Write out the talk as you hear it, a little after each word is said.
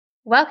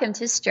Welcome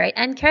to Straight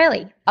and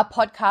Curly, a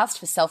podcast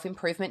for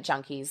self-improvement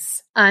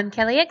junkies. I'm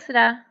Kelly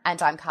Exeter. And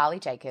I'm Carly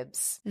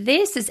Jacobs.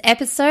 This is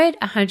episode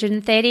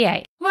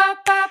 138.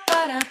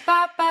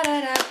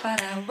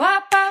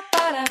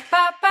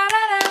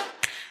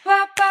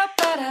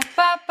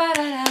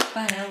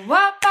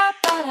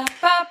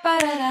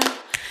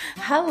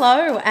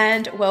 Hello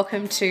and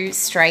welcome to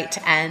Straight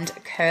and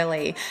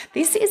Curly.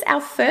 This is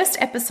our first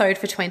episode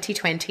for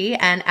 2020,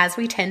 and as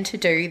we tend to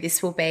do,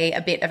 this will be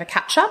a bit of a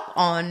catch-up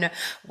on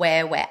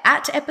where we're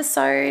at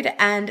episode,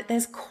 and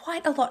there's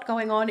quite a lot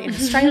going on in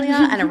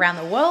Australia and around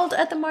the world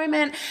at the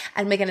moment,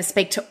 and we're going to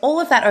speak to all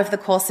of that over the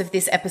course of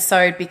this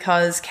episode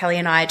because Kelly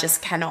and I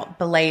just cannot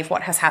believe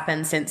what has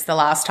happened since the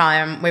last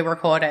time we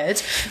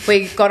recorded.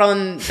 We got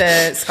on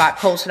the Skype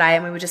call today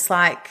and we were just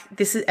like,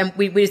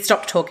 we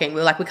stopped talking. We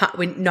were like,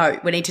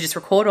 we need to just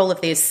record all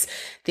of this.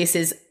 This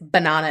is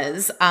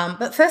bananas.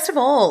 But first of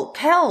all,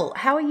 Kel,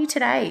 how are you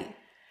today?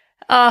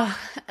 Oh,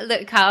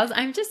 look, Carls,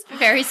 I'm just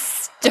very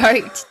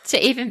stoked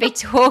to even be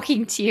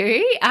talking to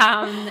you.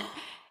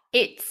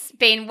 It's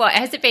been,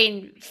 has it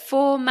been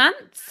 4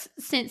 months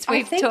since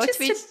we've talked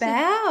to each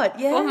other?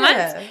 4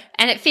 months.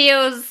 And it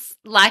feels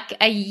like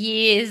a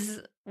year's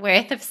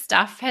worth of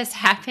stuff has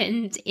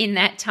happened in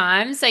that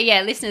time. So,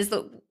 yeah, listeners,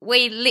 look,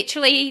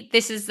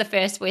 this is the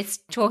first we're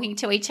talking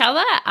to each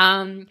other.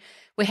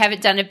 We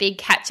haven't done a big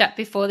catch-up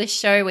before this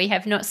show. We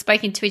have not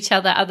spoken to each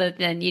other other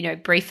than,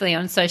 briefly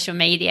on social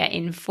media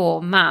in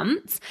 4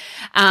 months.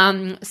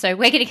 So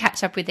we're going to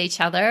catch up with each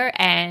other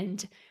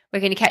and we're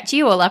going to catch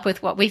you all up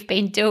with what we've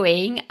been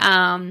doing.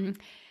 But,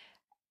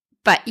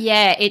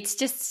 yeah, it's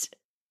just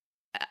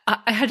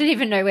I don't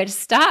even know where to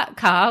start,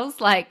 Carl.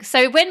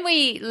 So when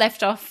we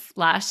left off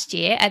last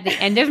year at the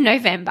end of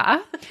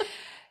November,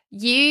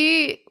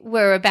 you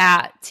were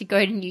about to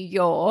go to New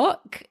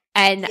York.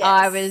 And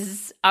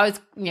yes.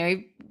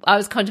 I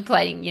was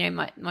contemplating,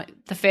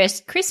 the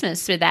first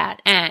Christmas with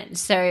that. And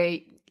so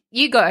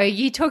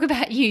you talk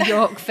about New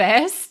York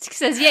first.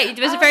 Because, it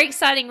was a very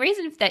exciting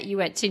reason that you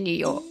went to New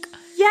York.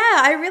 Yeah,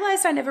 I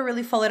realized I never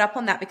really followed up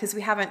on that because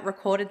we haven't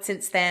recorded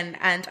since then.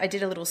 And I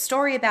did a little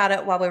story about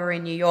it while we were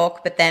in New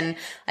York, but then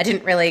I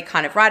didn't really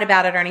kind of write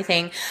about it or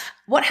anything.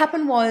 What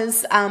happened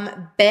was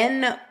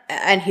Ben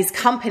and his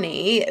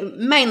company,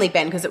 mainly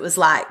Ben because it was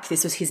like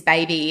this was his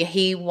baby,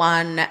 he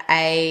won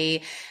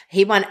Apple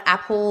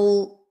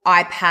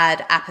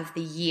iPad App of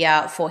the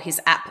Year for his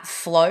app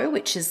Flow,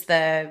 which is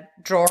the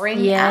drawing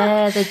app.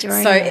 Yeah, the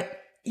drawing app.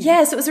 So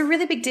it was a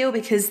really big deal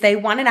because they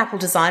won an Apple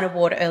Design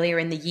Award earlier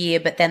in the year,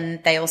 but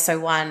then they also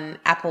won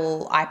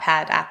Apple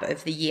iPad App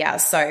of the Year.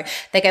 So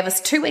they gave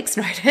us 2 weeks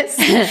notice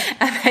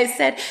and they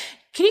said,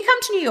 can you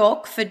come to New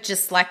York for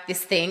just like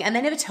this thing? And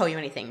they never tell you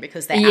anything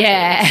because they're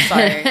Apple.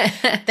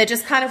 So they're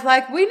just kind of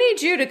like, we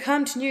need you to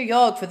come to New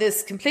York for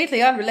this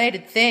completely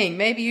unrelated thing.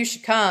 Maybe you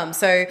should come.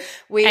 So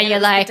and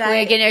you're like,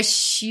 we're going to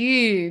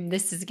assume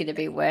this is going to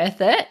be worth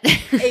it.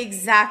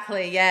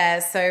 Exactly. Yeah.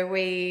 So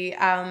we,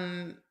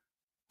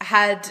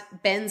 had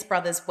Ben's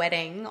brother's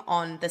wedding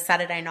on the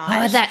Saturday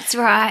night. Oh, that's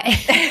right.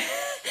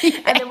 Yes.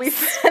 And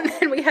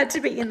then we had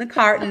to be in the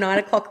car at 9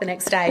 o'clock the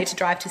next day to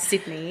drive to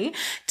Sydney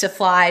to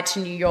fly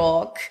to New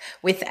York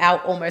with our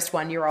almost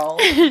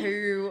 1-year-old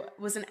who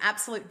was an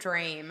absolute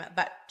dream,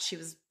 but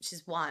she's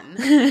 1.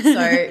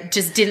 So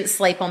just didn't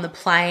sleep on the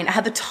plane. I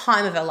had the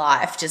time of her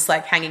life just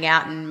like hanging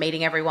out and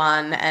meeting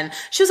everyone. And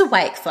she was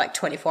awake for like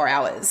 24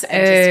 hours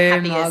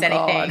and just happy as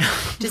anything,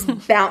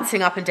 just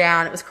bouncing up and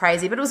down. It was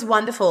crazy, but it was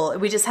wonderful.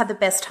 We just had the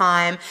best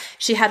time.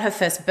 She had her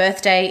first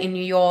birthday in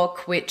New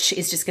York, which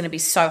is just going to be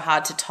so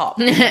hard to top.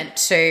 We went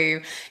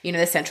to,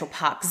 the Central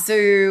Park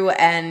Zoo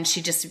and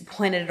she just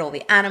pointed at all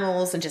the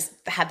animals and just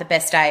had the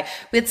best day.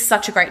 We had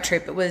such a great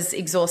trip. It was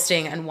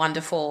exhausting and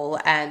wonderful.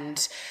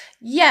 And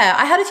yeah,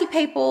 I had a few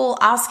people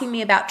asking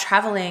me about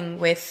traveling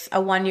with a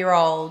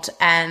 1-year-old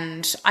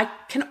and I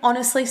can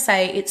honestly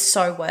say it's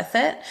so worth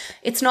it.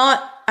 It's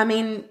not,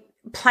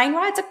 plane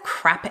rides are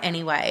crap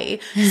anyway.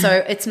 So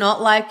it's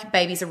not like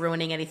babies are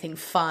ruining anything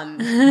fun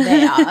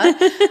there.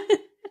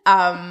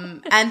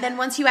 And then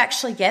once you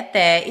actually get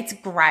there, it's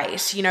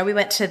great. We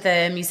went to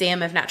the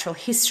Museum of Natural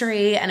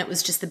History and it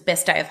was just the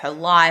best day of her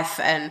life.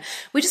 And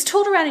we just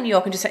toured around in New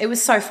York and it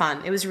was so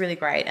fun. It was really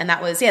great. And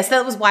that was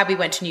why we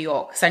went to New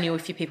York because I knew a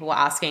few people were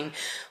asking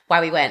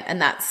why we went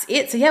and that's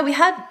it. So yeah, we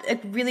had a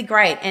really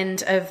great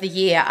end of the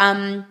year.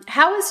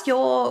 How was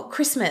your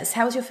Christmas?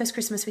 How was your first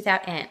Christmas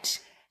without Aunt?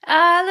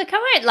 Look,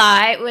 I won't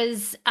lie. It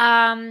was,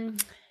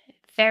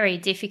 very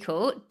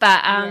difficult,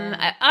 but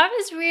I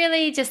was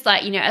really just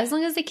like, as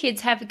long as the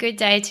kids have a good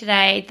day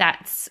today,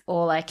 that's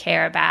all I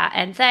care about.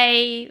 And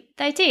they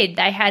did.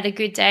 They had a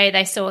good day.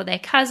 They saw their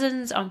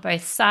cousins on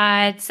both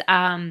sides.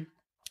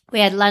 We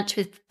had lunch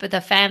with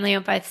the family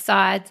on both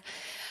sides.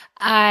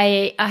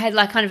 I had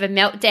like kind of a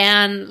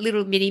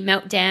little mini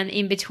meltdown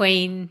in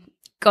between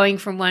going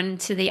from one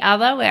to the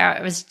other where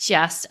it was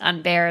just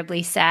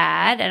unbearably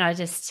sad. And all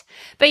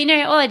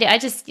I did, I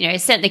just,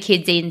 sent the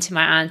kids in to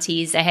my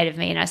aunties ahead of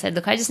me and I said,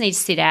 look, I just need to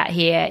sit out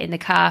here in the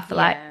car for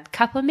like a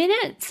couple of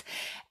minutes.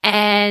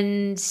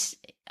 And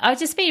I've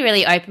just been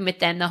really open with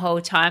them the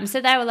whole time. So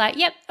they were like,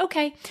 yep,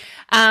 okay,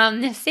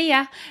 see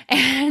ya.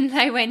 And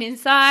they went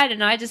inside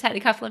and I just had a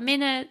couple of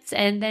minutes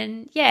and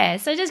then,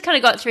 so I just kind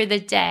of got through the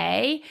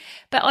day.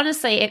 But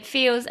honestly, it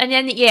feels, and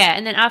then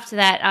after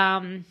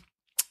that,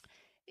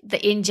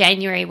 in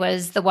January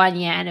was the 1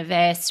 year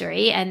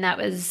anniversary, and that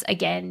was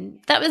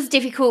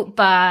difficult,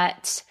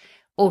 but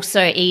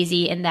also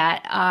easy in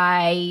that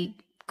I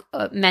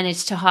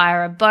managed to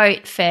hire a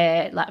boat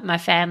for like my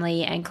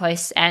family and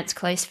close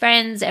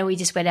friends, and we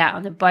just went out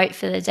on the boat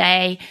for the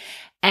day.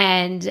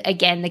 And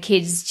again, the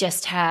kids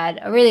just had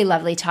a really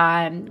lovely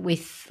time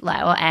with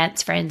like our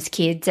aunts, friends,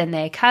 kids, and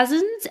their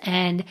cousins.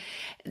 And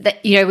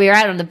we were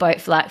out on the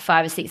boat for like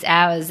 5 or 6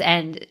 hours,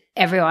 and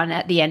everyone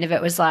at the end of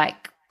it was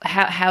like,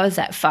 how is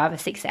that 5 or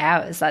 6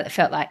 hours? Like it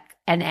felt like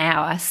an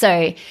hour.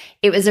 So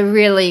it was a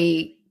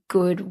really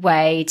good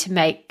way to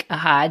make a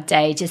hard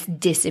day just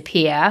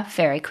disappear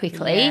very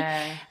quickly.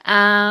 Yeah.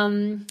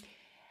 And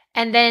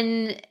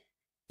then,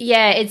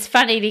 it's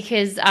funny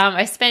because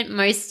I spent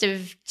most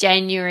of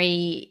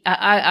January,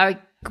 I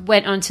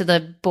went onto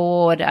the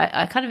board.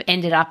 I kind of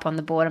ended up on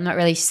the board.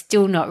 I'm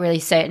still not really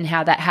certain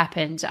how that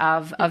happened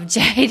of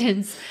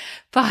Jaden's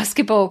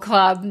basketball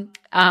club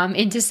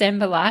in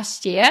December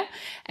last year.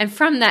 And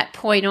from that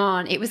point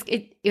on, it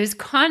was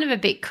kind of a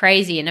bit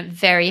crazy in a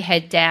very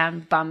head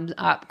down, bum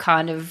up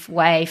kind of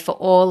way for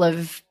all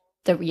of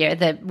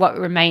the what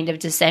remained of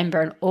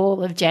December and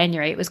all of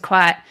January. It was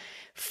quite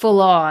full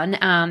on.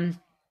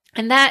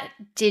 And that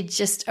did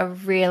just a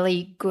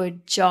really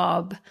good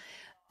job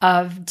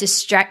of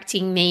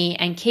distracting me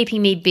and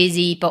keeping me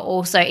busy, but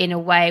also in a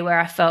way where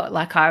I felt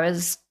like I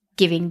was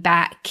giving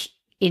back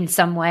in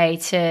some way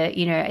to,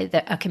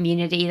 a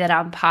community that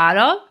I'm part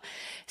of.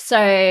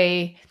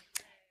 So,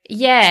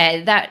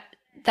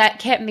 that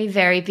kept me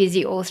very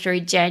busy all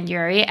through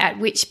January, at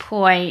which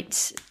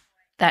point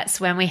that's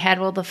when we had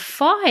all the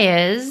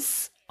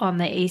fires on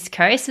the East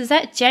Coast. Is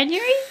that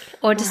January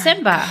or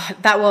December?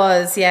 That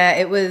was,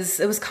 it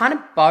was kind of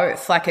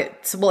both. Like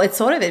it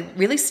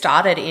really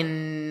started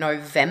in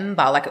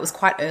November. Like it was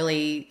quite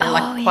early,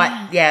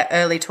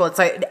 early towards.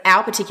 So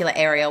our particular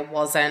area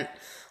wasn't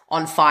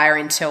on fire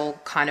until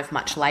kind of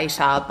much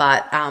later.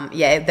 But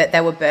that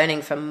they were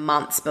burning for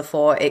months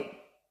before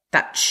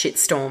that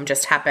shitstorm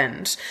just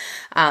happened.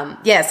 So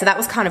that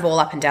was kind of all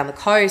up and down the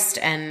coast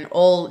and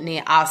all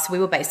near us. We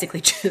were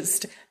basically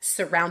just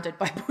surrounded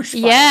by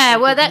bushfires. Yeah,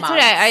 well, that's what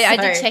I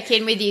did check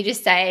in with you to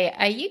say,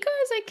 are you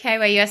guys okay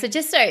where you are? So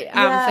just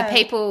for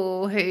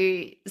people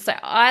so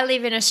I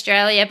live in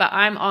Australia, but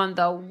I'm on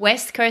the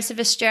west coast of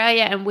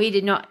Australia, and we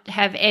did not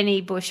have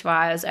any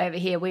bushfires over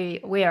here.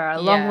 We are a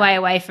long way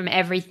away from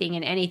everything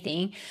and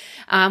anything,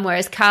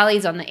 whereas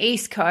Carly's on the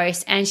east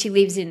coast and she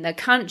lives in the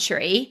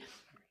country.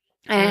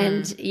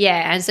 And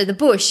and so the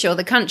bush or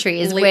the country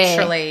is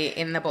literally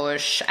in the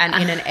bush and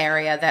in an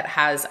area that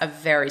has a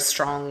very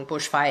strong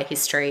bushfire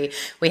history.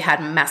 We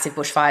had massive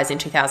bushfires in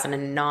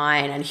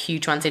 2009 and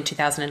huge ones in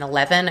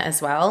 2011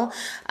 as well.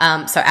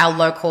 So our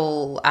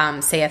local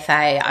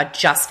CFA are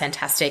just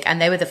fantastic, and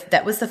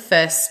that was the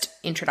first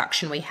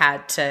introduction we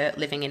had to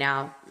living in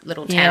our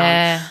little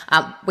town.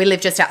 We live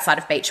just outside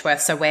of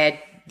Beechworth, so we're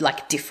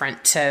like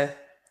different to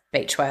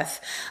Beechworth.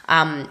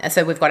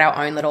 So we've got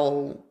our own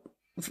little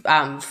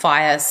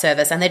fire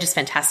service, and they're just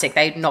fantastic.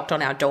 They knocked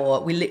on our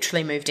door. We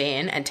literally moved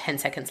in, and 10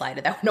 seconds later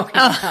they were knocking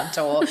on our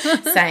door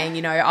saying,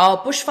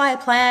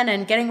 bushfire plan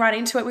and getting right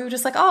into it. We were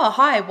just like, oh,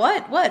 hi,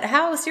 what?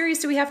 How serious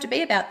do we have to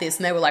be about this?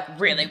 And they were like,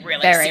 really,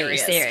 really very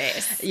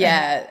serious.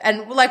 Yeah.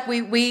 And like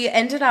we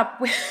ended up,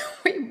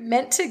 we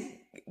meant to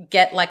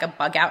get like a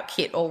bug out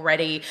kit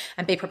already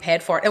and be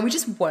prepared for it, and we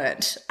just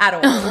weren't at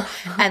all.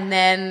 And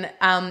then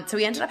so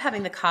we ended up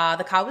having the car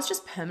was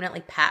just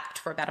permanently packed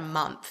for about a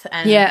month,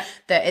 and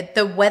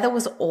the weather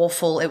was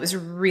awful. It was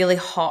really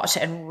hot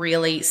and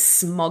really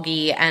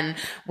smoggy, and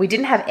we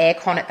didn't have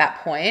aircon at that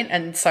point,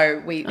 and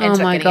so we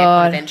ended up getting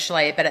aircon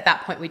eventually, but at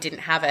that point we didn't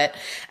have it,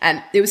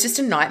 and it was just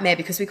a nightmare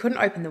because we couldn't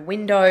open the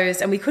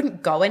windows and we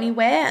couldn't go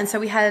anywhere. And so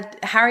we had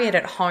Harriet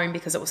at home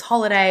because it was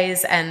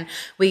holidays, and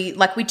we'd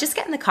just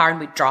get in the car and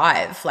we'd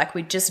drive. Like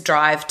we'd just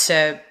drive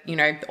to,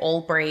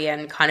 Albury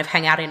and kind of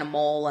hang out in a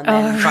mall and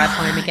then drive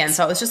home again.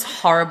 So it was just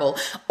horrible.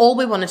 All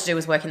we wanted to do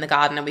was work in the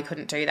garden, and we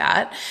couldn't do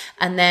that.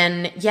 And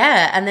then,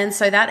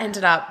 so that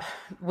ended up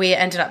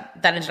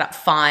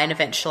fine.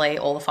 Eventually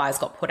all the fires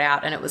got put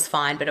out and it was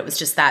fine, but it was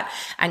just that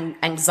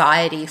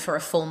anxiety for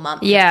a full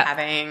month of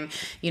having,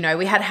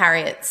 we had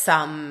Harriet's,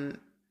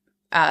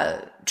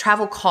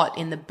 travel cot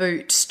in the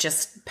boot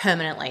just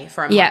permanently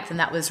for a month, and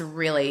that was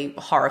really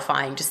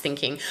horrifying, just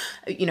thinking,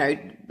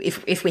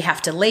 if we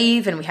have to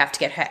leave and we have to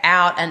get her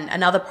out. And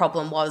another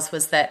problem was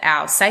that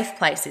our safe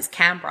place is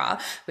Canberra,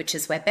 which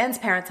is where Ben's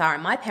parents are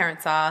and my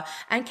parents are,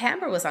 and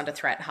Canberra was under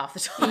threat half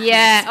the time.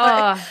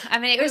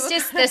 It was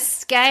just the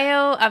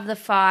scale of the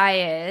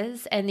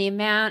fires and the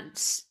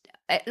amount,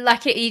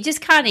 you just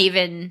can't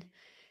even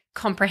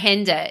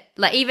comprehend it.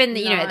 Like even,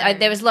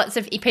 there was lots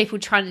of people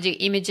trying to do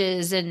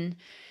images and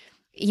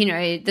you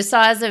know, the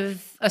size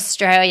of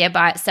Australia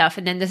by itself,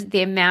 and then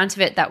the amount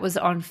of it that was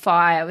on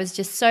fire was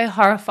just so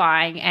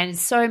horrifying, and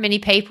so many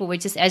people were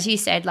just, as you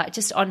said, like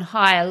just on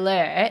high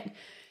alert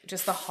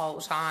just the whole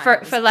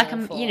time for like you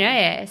know,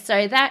 yeah.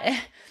 So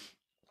that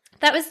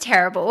was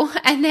terrible,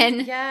 and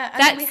then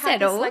that we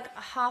settled. This, like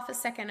half a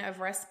second of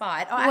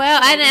respite.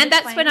 And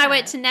that's when I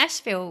went to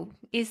Nashville.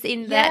 Is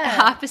in that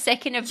half a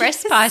second of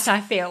respite.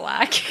 I feel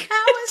like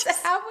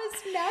how was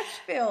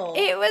Nashville?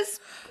 It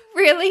was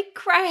really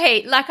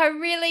great. Like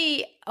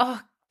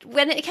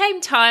when it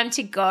came time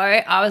to go,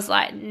 I was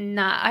like,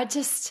 nah, I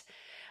just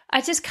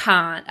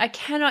can't. I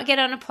cannot get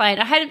on a plane.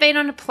 I hadn't been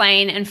on a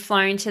plane and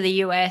flown to the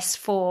US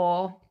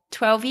for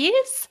 12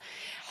 years.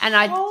 And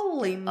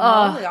holy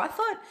moly. I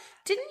thought,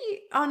 didn't you?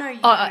 Oh, no.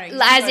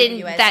 As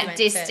in that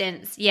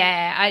distance.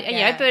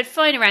 Yeah. But I'd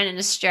flown around in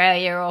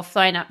Australia or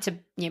flown up to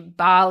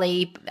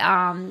Bali.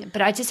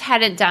 But I just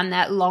hadn't done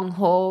that long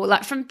haul.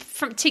 Like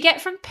to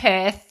get from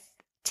Perth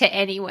to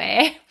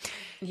anywhere.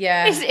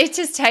 Yeah. It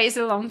just takes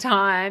a long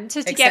time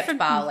to get from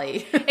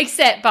Bali.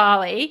 Except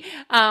Bali.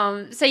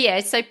 So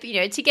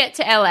to get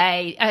to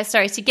LA,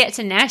 to get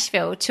to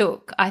Nashville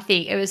took, I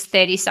think it was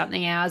 30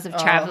 something hours of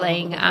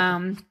traveling.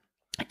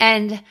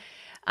 And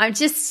I'm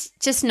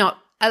just not,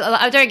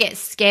 I don't get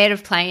scared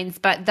of planes,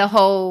 but the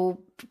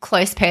whole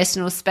close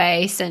personal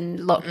space and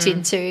locked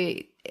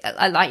into,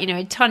 I like,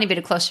 a tiny bit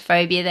of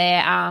claustrophobia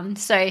there.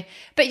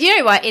 But you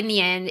know what, in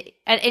the end,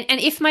 and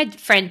if my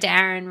friend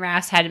Darren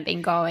Rouse hadn't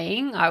been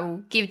going, I will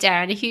give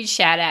Darren a huge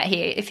shout out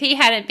here. If he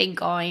hadn't been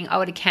going, I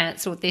would have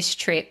cancelled this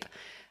trip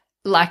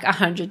like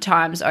 100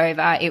 times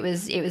over. It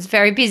was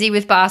very busy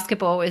with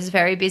basketball. It was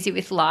very busy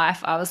with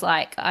life. I was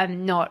like,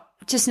 I'm not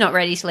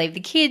ready to leave the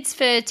kids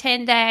for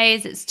 10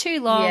 days. It's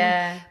too long,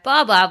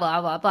 blah, blah,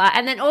 blah, blah, blah.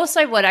 And then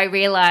also what I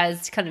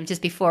realized kind of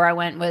just before I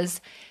went was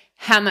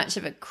how much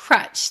of a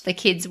crutch the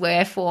kids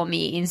were for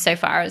me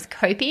insofar as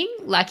coping,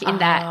 like in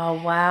that. Oh,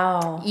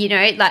 wow.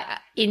 Like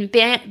in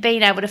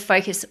being able to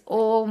focus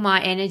all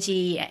my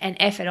energy and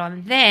effort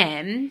on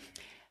them,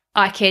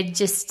 I could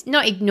just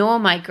not ignore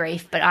my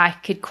grief, but I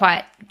could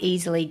quite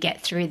easily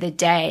get through the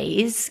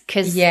days.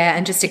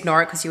 And just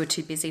ignore it because you were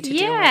too busy to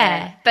deal with it.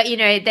 Yeah, but,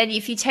 then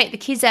if you take the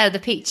kids out of the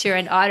picture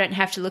and I don't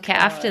have to look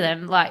after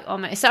them, like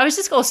almost. So I was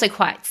just also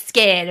quite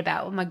scared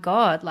about, oh, my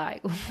God,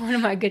 like what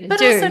am I going to do?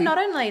 But also not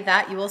only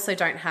that, you also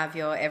don't have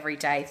your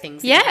everyday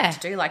things that you have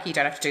to do. Like you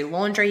don't have to do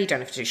laundry, you don't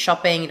have to do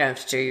shopping, you don't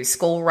have to do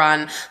school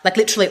run. Like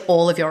literally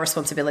all of your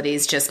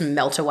responsibilities just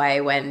melt away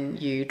when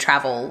you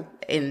travel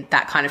in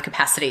that kind of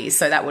capacity.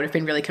 So that would have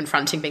been really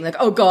confronting, being like,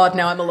 oh God,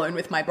 now I'm alone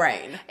with my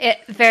brain.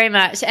 Very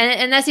much.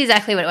 And that's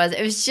exactly what it was.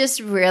 It was just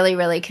really,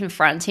 really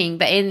confronting.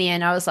 But in the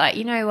end, I was like,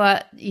 you know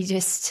what? You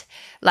just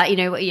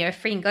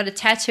freaking got a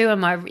tattoo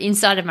on my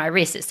inside of my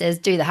wrist that says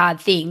do the hard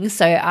things.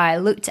 So I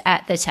looked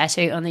at the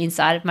tattoo on the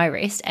inside of my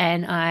wrist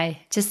and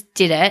I just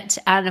did it.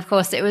 And of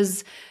course it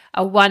was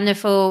a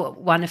wonderful,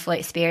 wonderful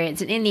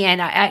experience. And in the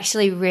end, I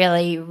actually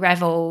really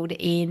reveled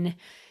in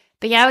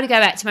being able to go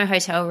back to my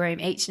hotel room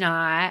each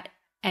night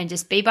and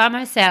just be by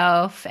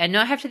myself and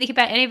not have to think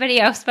about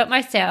anybody else but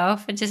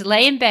myself and just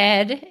lay in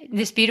bed, in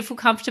this beautiful,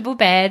 comfortable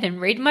bed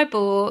and read my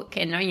book.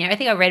 And, I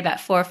think I read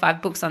about 4 or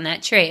 5 books on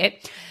that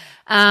trip.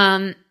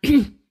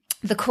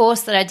 The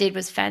course that I did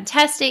was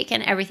fantastic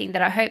and everything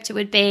that I hoped it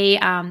would be.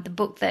 The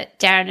book that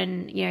Darren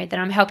and, that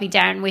I'm helping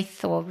Darren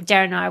with, or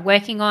Darren and I are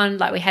working on,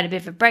 like we had a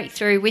bit of a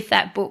breakthrough with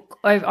that book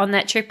on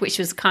that trip, which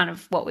was kind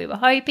of what we were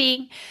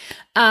hoping.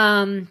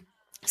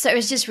 So it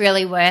was just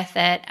really worth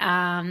it.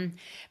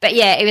 But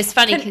yeah, it was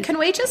funny. Can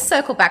we just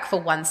circle back for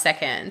 1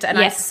 second? And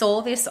I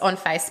saw this on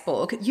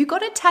Facebook. You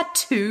got a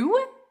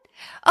tattoo?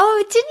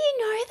 Oh, didn't you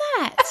know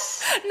that?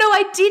 No,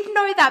 I did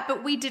know that,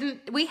 but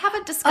we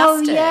haven't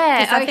discussed it.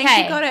 Yeah, I think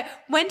you got it.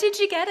 When did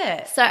you get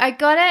it? So I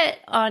got it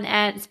on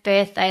Ant's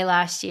birthday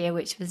last year,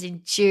 which was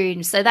in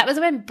June. So that was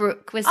when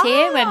Brooke was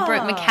here, when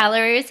Brooke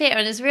McCallery was here. And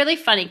it was really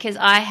funny because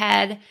I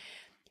had... Have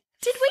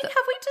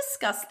we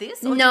discussed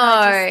this? Or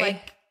no.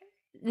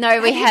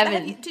 No, we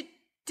haven't.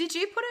 Did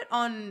you put it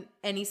on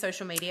any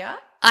social media?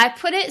 I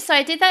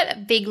did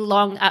that big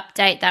long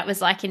update that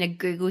was like in a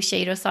Google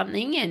sheet or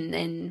something, and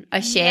then I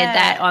shared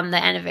that on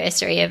the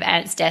anniversary of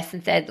Ant's death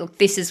and said, look,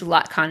 this is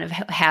like kind of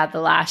how the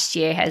last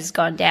year has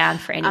gone down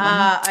for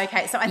anyone.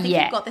 Okay. So I think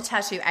you got the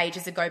tattoo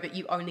ages ago, but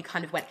you only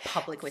kind of went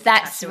public with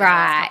That's the tattoo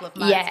right. in the last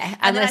couple of months. Yeah.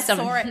 And then I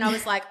saw it and I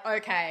was like,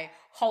 okay,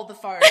 hold the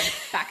phone,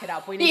 back it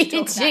up. We need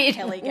to talk about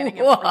Kelly getting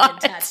a freaking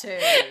tattoo.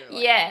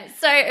 Yeah.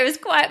 So it was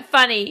quite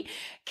funny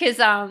because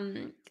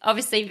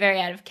obviously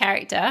very out of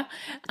character.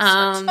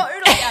 Totally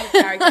out of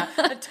character.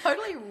 But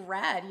totally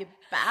rad. You're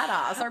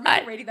badass. I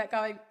remember reading that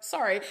going,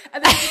 sorry.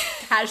 And then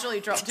just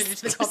casually dropped it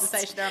into the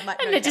conversation there. I'm like,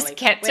 no, and they just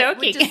kept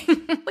talking.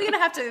 We're going to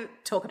have to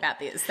talk about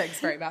this. Thanks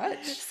very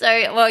much. So,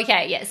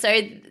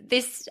 So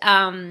this,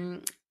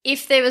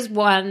 if there was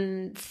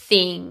one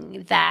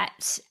thing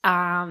that,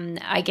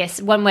 I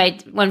guess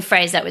one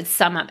phrase that would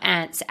sum up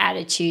Ant's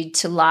attitude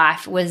to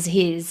life was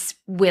his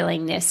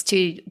willingness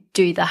to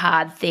do the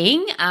hard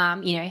thing,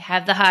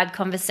 have the hard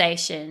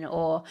conversation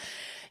or,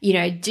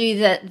 do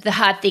the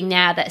hard thing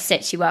now that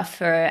sets you up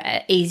for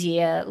an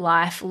easier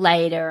life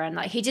later. And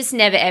like, he just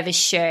never ever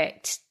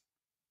shirked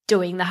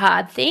doing the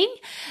hard thing.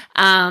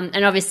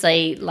 And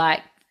obviously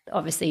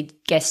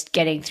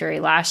getting through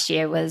last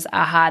year was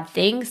a hard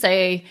thing.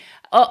 So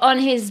on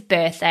his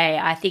birthday,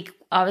 I think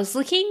I was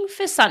looking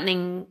for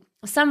some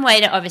way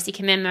to obviously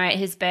commemorate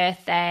his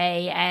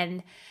birthday.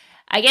 And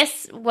I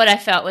guess what I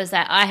felt was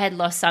that I had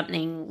lost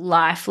something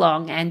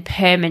lifelong and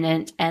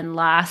permanent and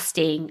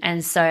lasting.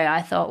 And so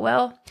I thought,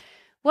 well,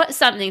 what's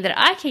something that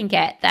I can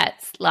get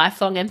that's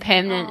lifelong and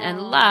permanent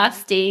and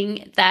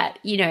lasting that,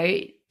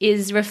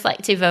 is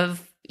reflective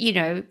of,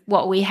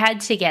 what we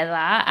had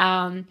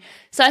together.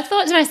 So I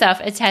thought to myself,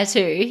 a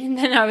tattoo. And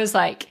then I was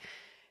like,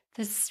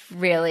 this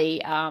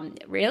really,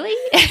 really?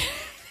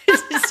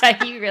 So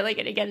are you really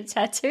going to get a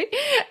tattoo?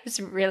 It's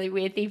a really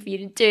weird thing for you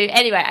to do.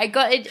 Anyway, I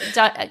got it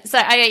done.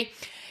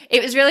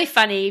 It was really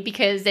funny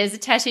because there's a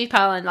tattoo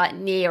parlor like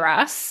near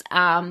us.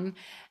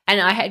 And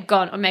I had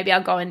gone, or maybe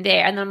I'll go in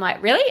there. And I'm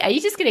like, really? Are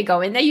you just going to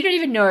go in there? You don't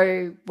even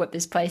know what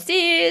this place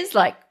is,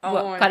 like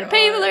what kind of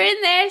people are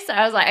in there. So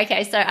I was like,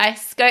 okay. So I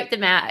scoped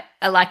them out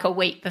like a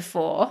week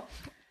before.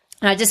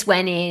 And I just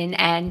went in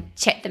and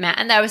checked them out.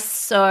 And they were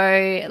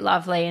so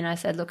lovely. And I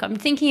said, look, I'm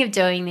thinking of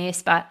doing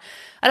this, but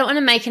I don't want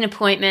to make an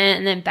appointment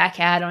and then back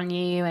out on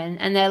you.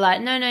 And they're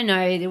like, no.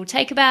 It will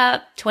take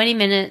about 20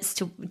 minutes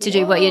to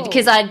do what you –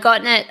 because I'd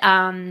gotten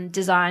it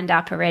designed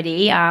up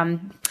already.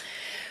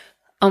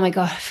 Oh, my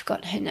God, I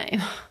forgot her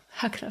name.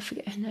 How could I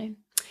forget her name?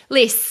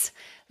 Liz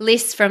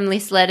from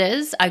Liz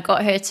Letters. I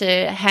got her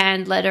to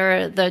hand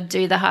letter the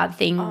do the hard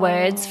thing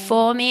words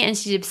for me, and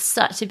she did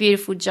such a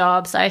beautiful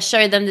job. So I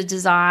showed them the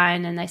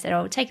design and they said,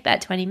 it'll take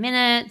about 20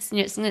 minutes. So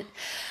isn't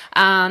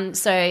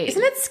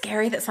it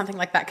scary that something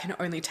like that can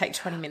only take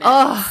 20 minutes?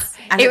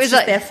 And it it's was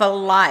just like, there for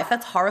life.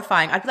 That's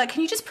horrifying. I'd be like,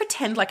 can you just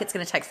pretend like it's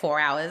going to take 4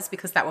 hours,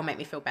 because that will make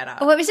me feel better.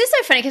 Well, it was just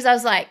so funny because I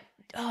was like,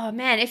 oh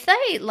man, if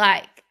they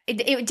like,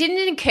 it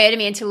didn't occur to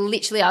me until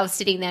literally I was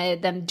sitting there,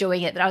 them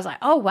doing it, that I was like,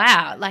 oh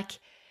wow, like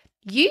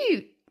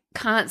you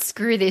can't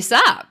screw this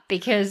up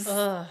because,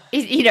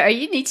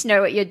 you need to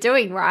know what you're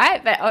doing,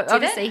 right? But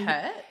obviously, did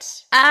it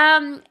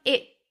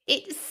hurt?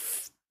 It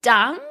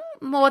stung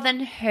more than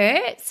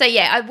hurt. So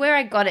yeah, where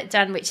I got it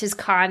done, which is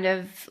kind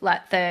of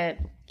like the,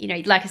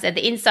 like I said,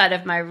 the inside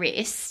of my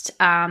wrist,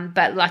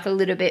 but like a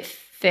little bit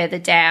further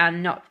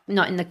down, not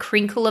in the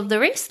crinkle of the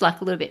wrist,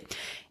 like a little bit.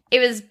 It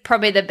was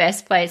probably the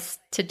best place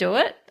to do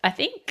it, I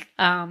think,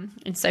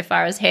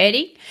 insofar as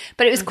hurting.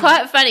 But it was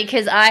quite funny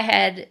because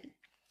it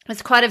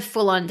was quite a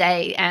full-on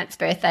day, Ant's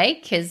birthday,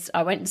 because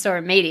I went and saw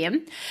a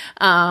medium.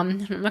 I'm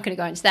not going to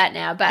go into that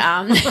now, but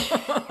I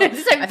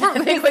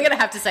think we're going to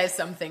have to save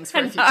some things for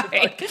a future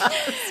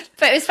podcast.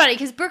 But it was funny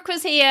because Brooke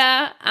was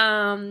here,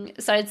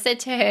 so I'd said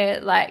to her,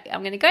 like,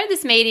 I'm going to go to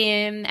this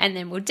medium and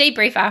then we'll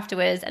debrief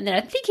afterwards, and then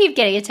I'm thinking of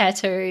getting a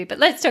tattoo, but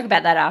let's talk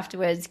about that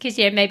afterwards because,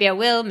 maybe I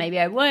will, maybe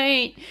I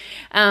won't.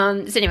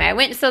 So anyway, I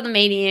went and saw the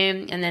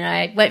medium, and then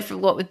I went for a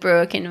walk with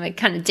Brooke, and we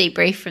kind of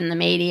debriefed from the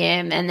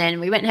medium, and then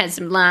we went and had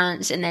some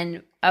lunch, and then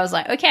I was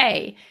like,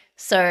 okay,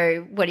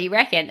 so what do you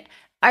reckon?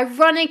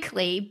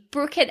 Ironically,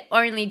 Brooke had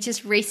only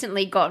just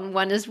recently gotten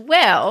one as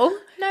well.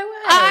 No way.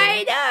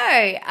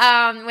 I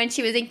know. When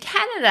she was in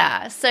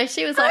Canada. So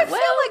she was like, I feel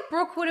like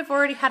Brooke would have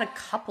already had a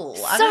couple.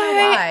 I don't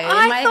know why.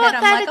 In my head,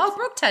 I'm like,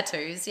 Brooke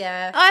tattoos,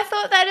 yeah. I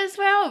thought that as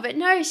well. But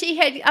no, I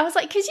was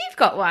like, because you've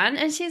got one.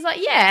 And she's like,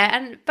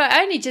 yeah. But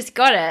I only just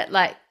got it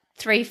like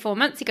 3-4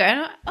 months ago.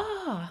 And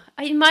I'm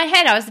like, in my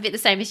head, I was a bit the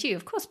same as you.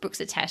 Of course,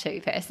 Brooke's a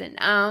tattoo person.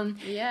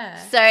 Yeah.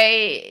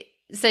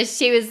 So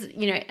she was,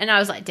 and I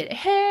was like, did it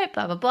hurt?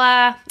 Blah, blah,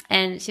 blah.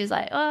 And she was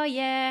like, oh,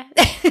 yeah,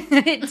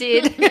 it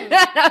did. And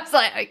I was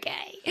like,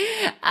 okay.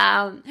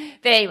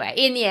 But anyway,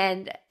 in the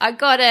end, I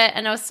got it,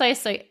 and I was so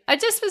I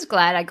just was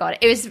glad I got it.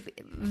 It was,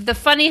 the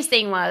funniest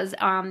thing was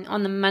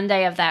on the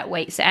Monday of that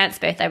week, so Ant's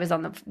birthday was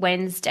on the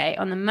Wednesday.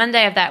 On the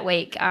Monday of that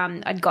week,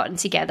 I'd gotten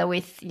together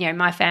with,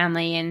 my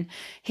family and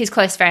his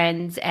close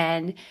friends,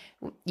 and,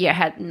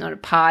 had not a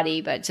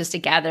party, but just a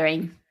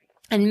gathering.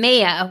 And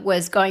Mia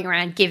was going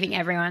around giving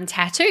everyone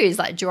tattoos,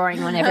 like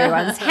drawing on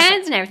everyone's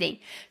hands and everything.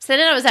 So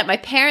then I was at my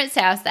parents'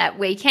 house that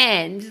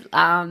weekend,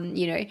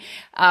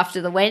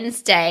 after the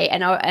Wednesday.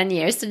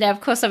 So now, of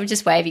course, I'm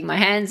just waving my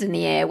hands in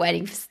the air,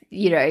 waiting for,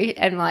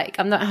 and like,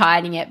 I'm not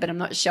hiding it, but I'm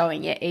not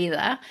showing it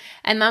either.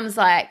 And Mum's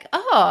like,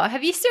 oh,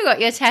 have you still got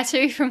your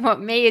tattoo from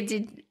what Mia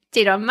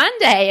did on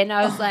Monday? And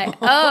I was like,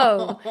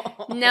 oh,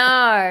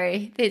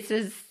 no, this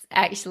is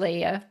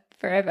actually a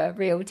forever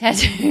real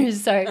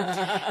tattoos. So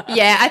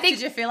yeah, I think.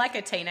 Did you feel like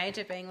a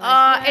teenager being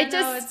like,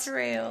 it's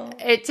real?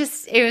 It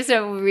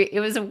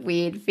was a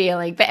weird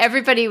feeling, but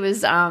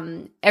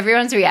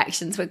everyone's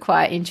reactions were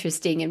quite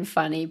interesting and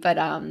funny. But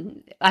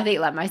I think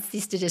like my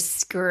sister just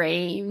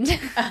screamed.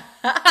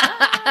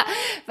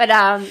 But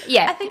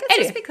yeah, I think it's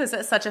just because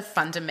it's such a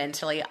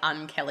fundamentally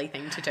un-Kelly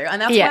thing to do,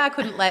 and that's why I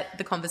couldn't let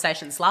the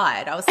conversation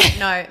slide. I was like,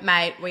 no,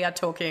 mate, we are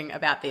talking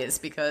about this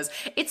because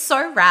it's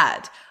so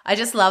rad. I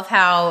just love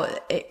how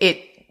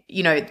it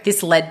you know,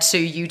 this led to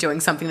you doing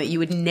something that you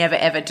would never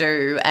ever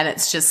do, and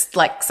it's just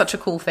like such a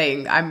cool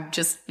thing. I'm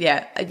just,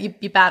 yeah,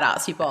 you're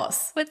badass, you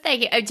boss. Well,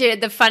 thank you. Oh,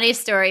 dude, the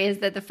funniest story is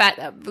that the fact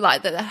that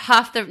like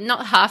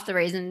not half the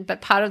reason,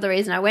 but part of the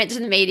reason I went to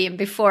the medium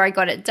before I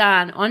got it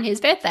done on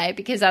his birthday,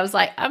 because I was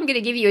like, I'm going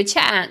to give you a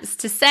chance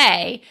to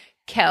say,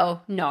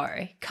 Kel,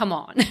 no, come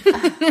on.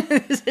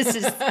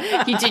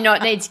 You do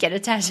not need to get a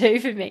tattoo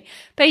for me.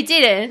 But he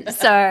didn't,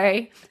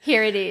 so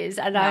here it is.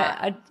 And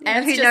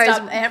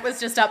Ant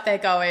was just up there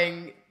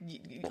going,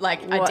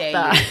 like,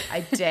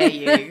 I dare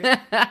you.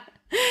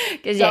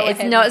 Because, yeah,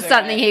 it's not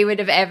something he would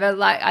have ever,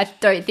 like, I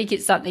don't think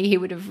it's something he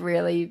would have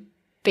really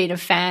been a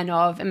fan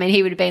of. I mean,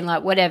 he would have been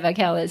like, whatever,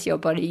 Kel, it's your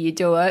body, you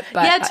do it.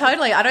 But yeah,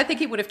 totally. I don't think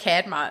he would have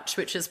cared much,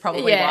 which is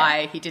probably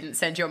why he didn't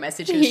send you a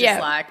message. He was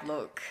just like,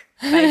 look,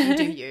 baby,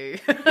 do you.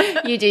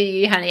 You do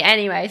you, honey.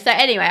 Anyway,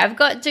 I've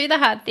got Do the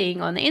Hard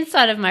Thing on the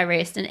inside of my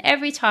wrist, and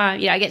every time,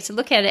 you know, I get to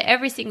look at it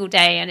every single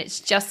day, and it's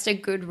just a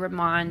good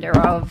reminder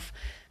of,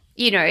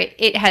 you know,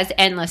 it has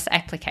endless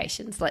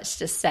applications, let's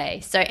just say.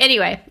 So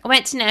anyway, I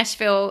went to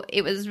Nashville.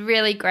 It was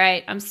really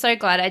great. I'm so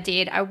glad I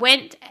did. I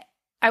went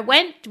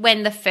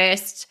when the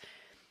first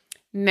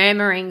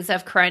murmurings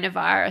of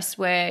coronavirus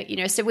were, you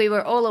know, so we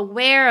were all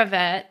aware of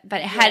it,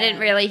 but it hadn't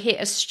really hit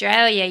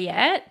Australia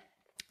yet.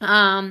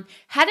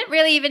 Hadn't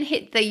really even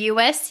hit the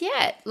US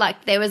yet.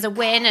 Like, there was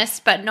awareness,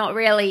 but not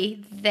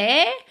really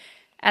there,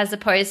 as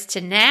opposed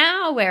to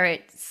now where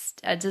it's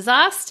a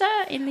disaster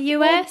in the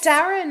US. Well,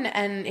 Darren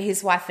and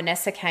his wife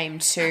Vanessa came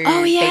to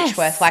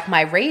Beechworth, like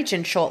my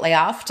region, shortly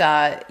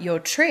after your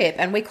trip,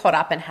 and we caught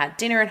up and had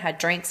dinner and had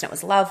drinks, and it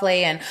was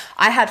lovely. And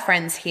I had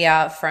friends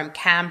here from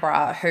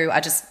Canberra who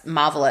are just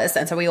marvelous,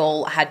 and so we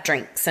all had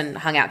drinks and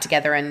hung out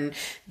together, and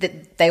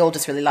they all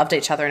just really loved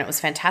each other, and it was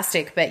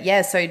fantastic. But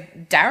yeah, so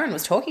Darren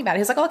was talking about it.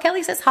 He was like, oh,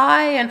 Kelly says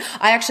hi, and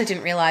I actually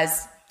didn't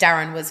realize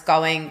Darren was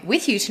going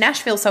with you to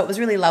Nashville, so it was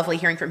really lovely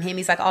hearing from him.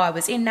 He's like, oh, I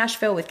was in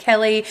Nashville with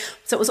Kelly,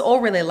 so it was all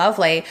really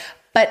lovely.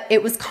 But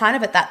it was kind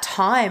of at that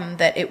time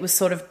that it was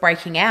sort of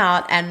breaking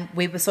out, and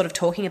we were sort of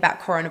talking about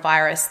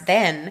coronavirus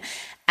then,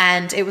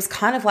 and it was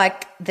kind of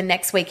like the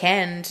next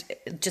weekend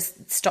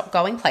just stopped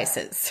going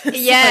places.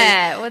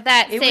 Yeah, well,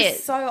 that's it. It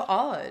was so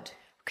odd.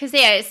 Because,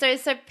 yeah,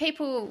 so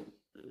people...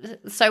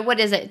 So what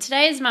is it?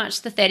 Today is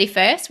March the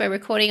 31st. We're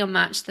recording on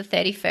March the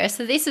 31st.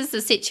 So this is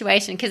the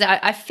situation, because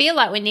I feel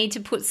like we need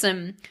to put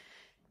some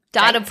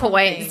data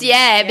points.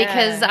 Yeah,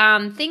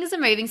 because things are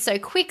moving so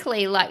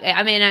quickly. Like,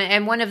 I mean,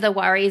 and one of the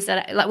worries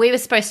that, like, we were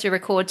supposed to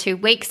record 2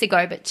 weeks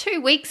ago, but 2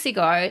 weeks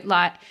ago,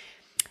 like,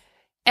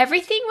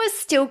 everything was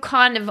still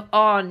kind of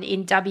on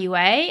in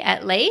WA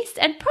at least,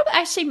 and probably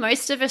actually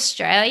most of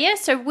Australia.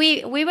 So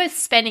I was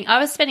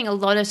spending a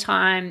lot of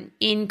time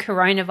in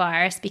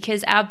coronavirus,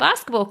 because our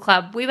basketball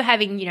club, we were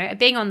having, you know,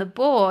 being on the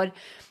board,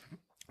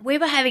 we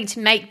were having to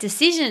make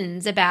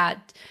decisions about,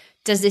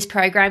 does this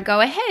program go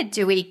ahead?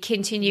 Do we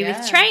continue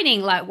with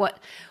training? Like,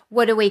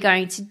 what are we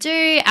going to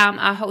do?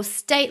 Our whole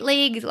state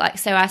league, like,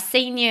 so our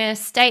senior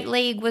state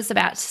league was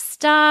about to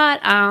start,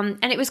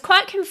 and it was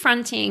quite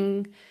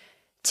confronting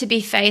to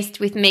be faced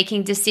with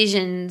making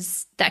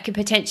decisions that could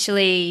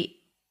potentially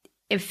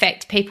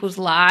affect people's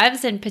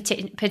lives and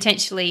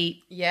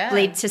potentially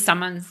lead to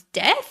someone's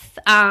death.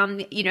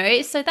 You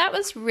know, so that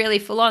was really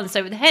full on.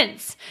 So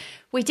hence,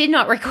 we did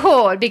not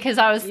record because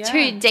I was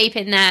too deep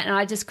in that, and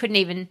I just couldn't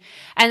even.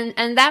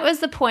 And that was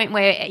the point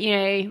where, you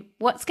know,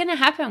 what's going to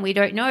happen? We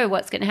don't know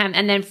what's going to happen.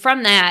 And then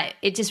from that,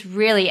 it just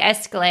really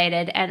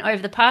escalated. And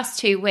over the past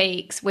 2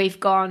 weeks, we've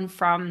gone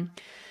from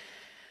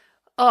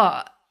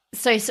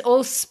so it's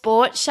all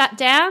sport shut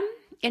down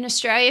in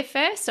Australia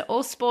first. So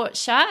all sport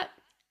shut,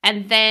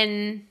 and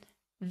then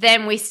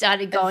we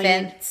started going.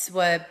 Events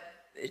were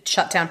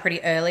shut down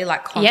pretty early,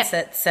 like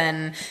concerts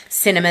and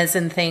cinemas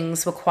and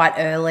things were quite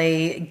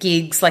early.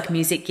 Gigs, like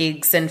music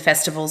gigs and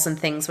festivals and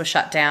things, were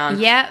shut down.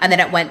 Yeah, and then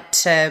it went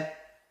to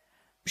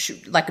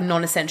like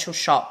non-essential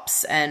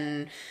shops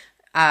and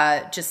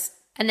just.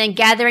 And then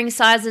gathering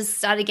sizes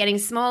started getting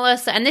smaller.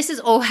 So, and this has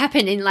all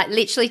happened in like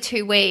literally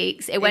 2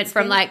 weeks. It went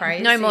from like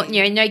crazy. No more,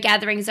 you know, no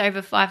gatherings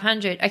over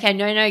 500. Okay,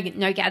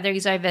 no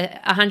gatherings over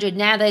 100.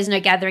 Now there's no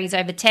gatherings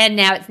over 10.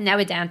 Now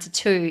we're down to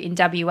 2 in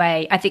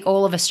WA. I think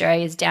all of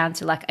Australia is down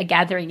to like a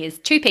gathering is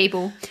 2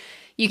 people.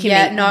 You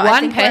can meet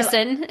one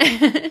person.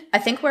 I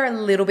think we're a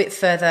little bit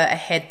further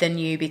ahead than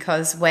you,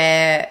 because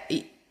we're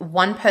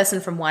one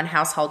person from one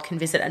household can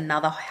visit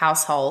another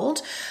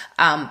household,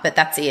 but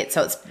that's it.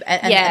 So it's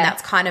and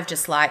that's kind of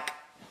just like,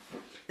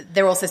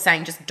 they're also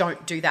saying just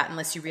don't do that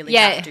unless you really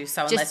have to.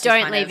 So just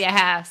don't leave your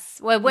house.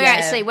 Well,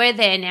 we're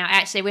there now.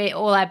 Actually, we're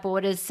all our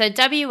borders. So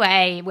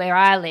WA, where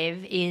I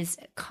live, is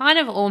kind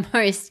of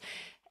almost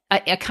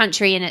a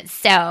country in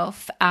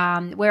itself.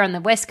 We're on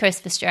the west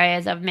coast of Australia,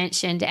 as I've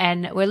mentioned,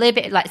 and we're a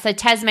little bit like, so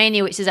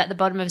Tasmania, which is at the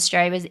bottom of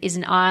Australia, is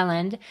an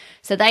island,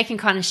 so they can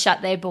kind of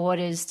shut their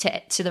borders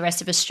to the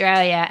rest of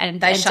Australia, and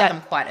they shut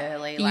them quite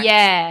early.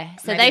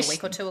 So maybe a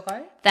week or two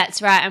ago.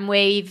 That's right, and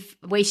we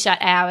shut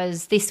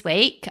ours this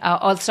week,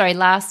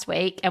 last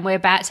week, and we're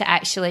about to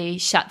actually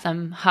shut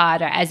them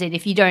harder. As in,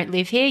 if you don't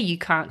live here, you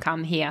can't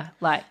come here.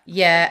 Like,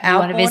 you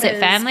want to visit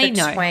family?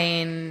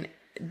 Between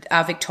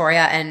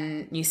Victoria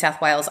and New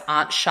South Wales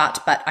aren't shut,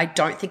 but I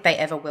don't think they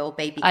ever will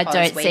be. Because I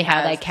don't see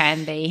how they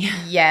can be.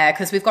 Yeah,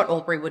 because we've got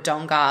Albury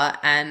Wodonga,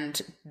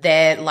 and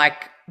they're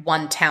like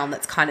one town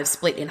that's kind of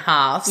split in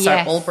half. So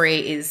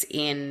Albury is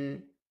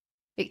in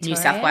Victoria?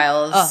 New South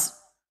Wales. Oh.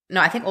 No,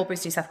 I think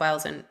Albury's New South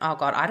Wales, and oh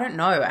God, I don't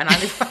know. And I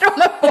don't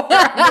know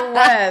where the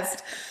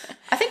worst.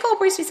 I think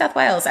Albury's New South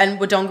Wales and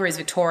Wodonga is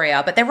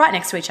Victoria, but they're right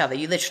next to each other.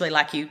 You literally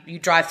you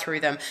drive through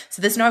them.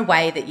 So there's no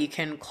way that you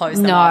can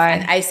close them off.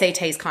 And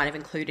ACT is kind of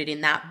included in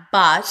that.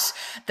 But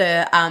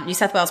the New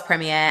South Wales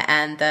Premier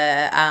and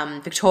the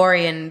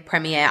Victorian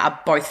Premier are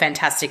both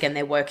fantastic, and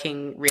they're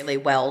working really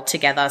well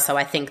together. So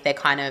I think they're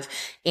kind of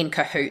in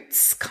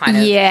cahoots, kind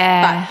of.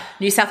 Yeah. But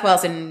New South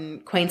Wales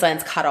and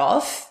Queensland's cut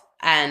off.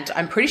 And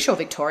I'm pretty sure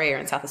Victoria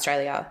and South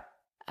Australia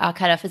are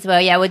cut off as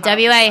well. Yeah, well,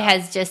 WA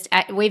has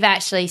we've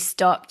actually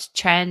stopped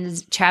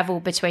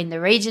travel between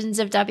the regions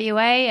of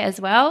WA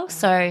as well.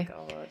 So,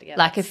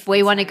 if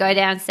we want to go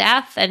down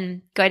south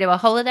and go to a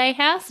holiday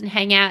house and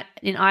hang out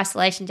in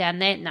isolation down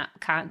there, no,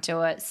 can't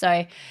do it.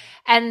 So,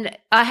 and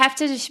I have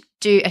to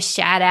do a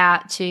shout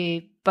out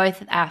to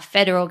both our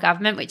federal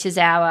government, which is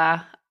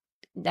our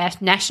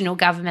national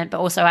government,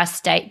 but also our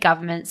state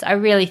governments. I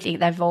really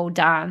think they've all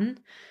done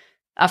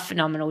a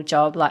phenomenal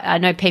job. Like, I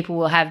know people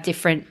will have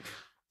different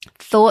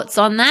thoughts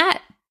on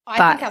that.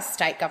 I think our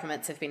state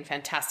governments have been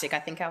fantastic. I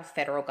think our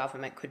federal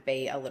government could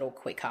be a little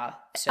quicker.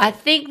 I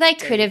think they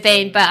could have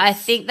been, but I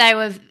think they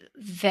were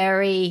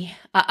very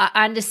I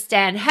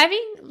understand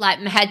having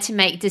had to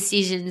make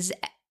decisions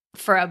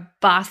for a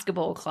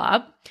basketball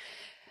club.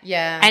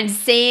 Yeah. And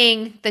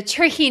seeing the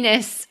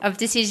trickiness of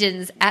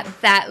decisions at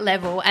that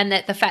level, and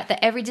that the fact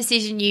that every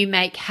decision you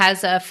make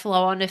has a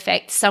flow-on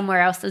effect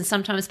somewhere else, and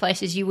sometimes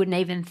places you wouldn't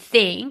even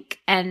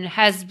think, and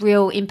has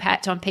real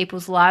impact on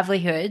people's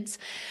livelihoods.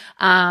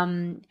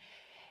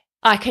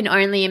 I can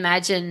only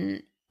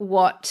imagine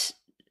what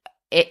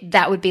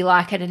that would be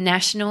like at a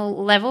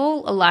national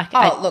level.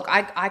 Look,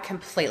 I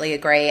completely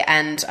agree.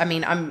 And I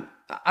mean,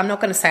 I'm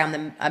not going to say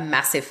I'm a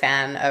massive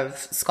fan of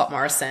Scott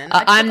Morrison.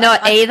 I'm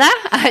not either.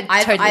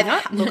 Totally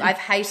not. Look, I've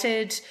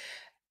hated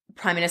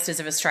Prime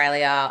Ministers of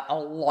Australia a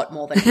lot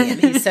more than him.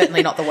 He's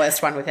certainly not the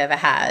worst one we've ever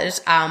had.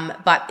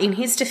 But in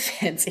his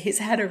defence, he's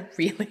had a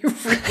really,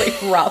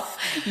 really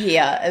rough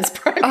year as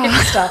Prime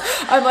Minister.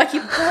 I'm like,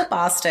 you poor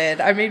bastard.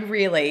 I mean,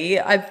 really,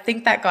 I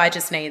think that guy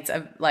just needs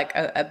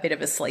a bit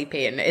of a sleep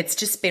in. It's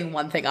just been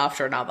one thing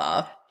after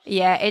another.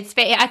 Yeah,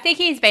 I think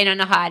he's been on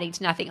a hiding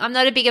to nothing. I'm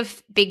not a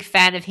big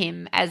fan of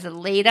him as a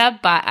leader,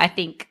 but I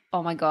think,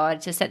 oh my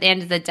God, just at the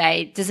end of the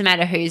day, it doesn't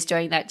matter who's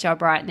doing that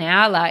job right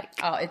now.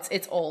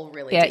 It's all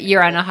really difficult.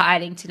 You're on a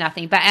hiding to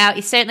nothing.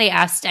 But certainly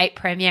our state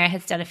premier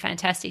has done a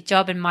fantastic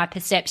job, and my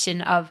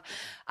perception of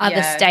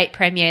other state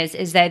premiers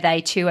is that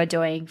they too are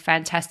doing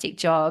fantastic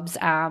jobs.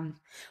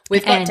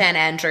 We've got Dan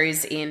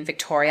Andrews in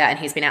Victoria, and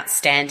he's been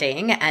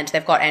outstanding, and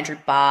they've got Andrew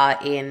Barr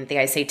in the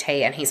ACT,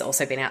 and he's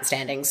also been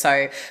outstanding.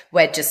 So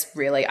we're just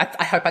really,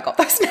 I hope I got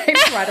those names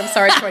right. I'm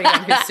sorry to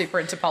anyone who's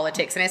super into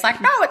politics and it's like,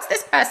 no, it's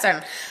this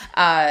person.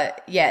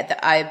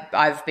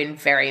 I've been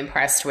very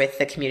impressed with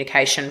the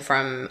communication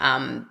from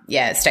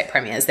state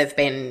premiers. They've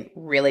been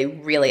really,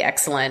 really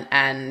excellent,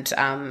 and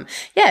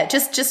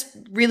just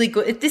really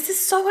good. This is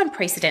so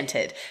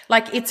unprecedented.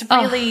 It's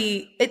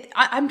really,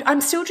 I'm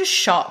still just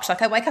shocked.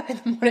 I wake up in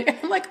the morning and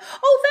I'm like,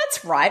 oh,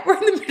 that's right. We're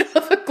in the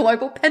middle of a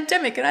global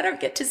pandemic and I don't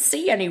get to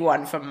see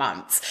anyone for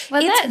months.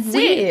 Well, it's that's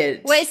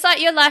weird. Well, it's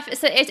like your life.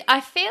 I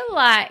feel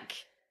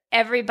like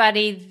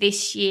everybody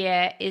this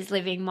year is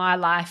living my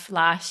life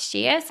last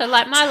year. So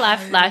my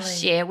life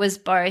last year was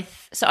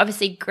both, so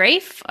obviously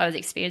grief. I was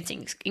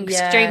experiencing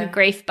extreme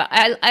grief, but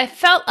I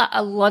felt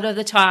a lot of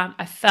the time,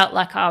 I felt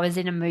like I was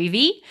in a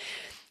movie.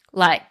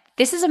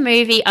 This is a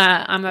movie.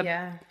 I'm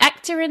a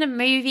actor in a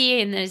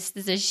movie, and there's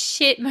a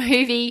shit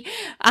movie.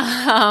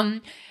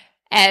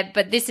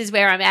 But this is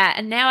where I'm at,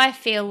 and now I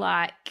feel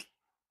like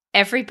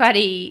everyone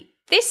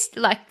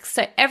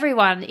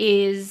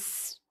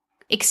is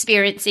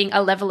experiencing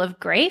a level of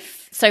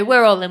grief. So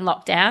we're all in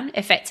lockdown,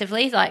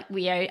 effectively.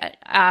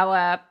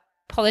 Our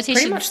politicians,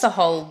 pretty much the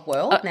whole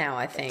world now,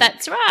 I think.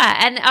 That's right,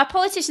 and our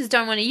politicians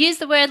don't want to use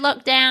the word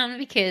lockdown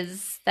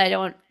because they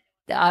don't.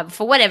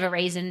 For whatever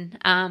reason.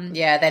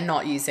 They're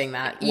not using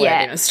that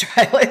word in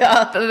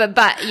Australia.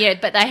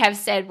 but they have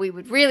said we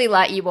would really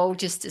like you all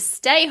just to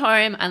stay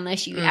home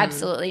unless you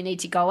absolutely need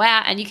to go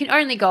out. And you can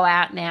only go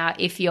out now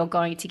if you're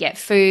going to get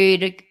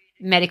food,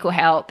 medical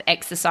help,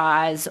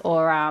 exercise,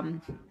 or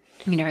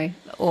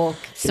or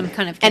some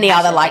kind of any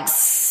other compassionate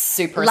thing.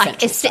 super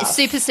essential stuff.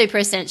 Super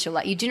essential.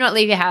 Like, you do not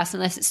leave your house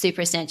unless it's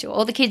super essential.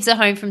 All the kids are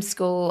home from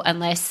school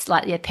unless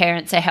like their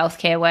parents are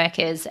healthcare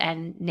workers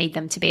and need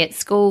them to be at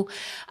school.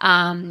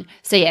 So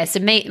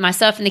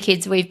myself and the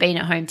kids, we've been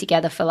at home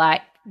together for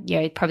like,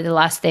 probably the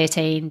last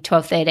 13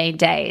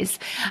 days.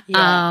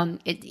 Yeah.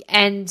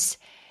 And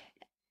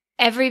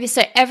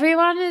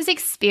everyone is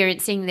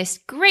experiencing this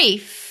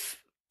grief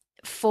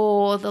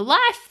for the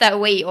life that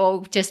we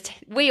all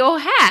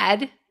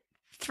had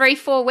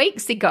 3-4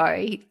 weeks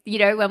ago,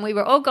 when we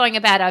were all going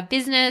about our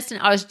business. And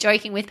I was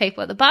joking with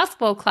people at the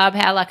basketball club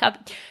how like,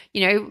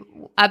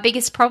 our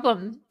biggest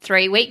problem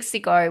 3 weeks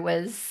ago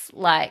was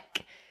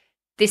like,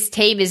 this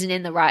team isn't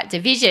in the right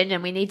division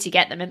and we need to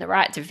get them in the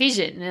right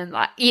division. And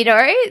like,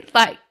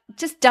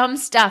 just dumb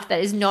stuff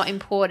that is not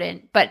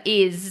important, but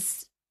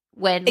is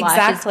when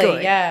life is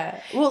good. Yeah.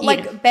 Well,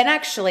 Ben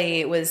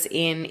actually was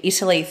in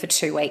Italy for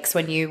 2 weeks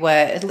when you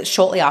were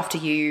shortly after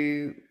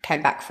you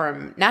came back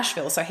from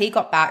Nashville. So he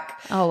got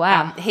back. Oh,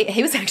 wow.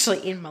 He was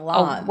actually in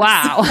Milan. Oh,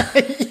 wow. So,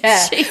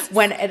 yeah. Jeez.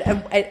 When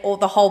all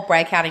the whole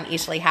breakout in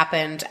Italy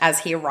happened as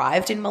he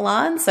arrived in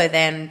Milan. So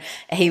then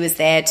he was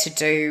there to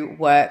do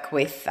work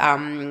with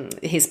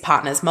his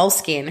partners,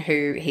 Moleskine,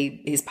 who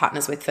he's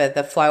partners with for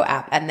the Flow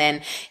app. And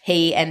then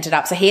he ended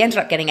up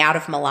getting out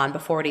of Milan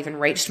before it even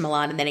reached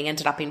Milan. And then he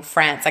ended up in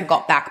France and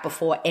got back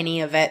before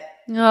any of it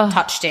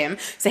touched him.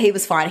 So he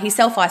was fine. He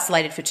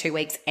self-isolated for 2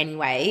 weeks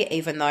anyway,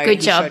 even though he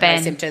showed no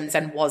symptoms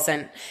and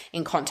wasn't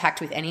in contact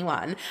with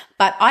anyone.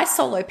 But I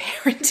solo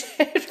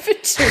parented for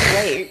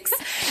 2 weeks.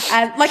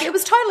 And like, it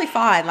was totally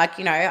fine. Like,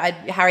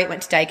 Harriet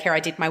went to daycare. I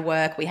did my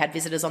work. We had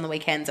visitors on the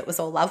weekends. It was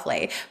all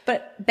lovely.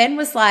 But Ben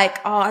was like,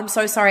 oh, I'm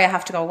so sorry. I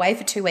have to go away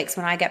for 2 weeks.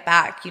 When I get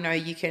back, you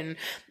can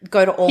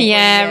go to Albany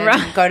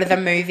and go to the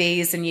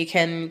movies and you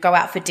can go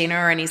out for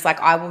dinner. And he's like,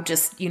 I will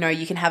just, you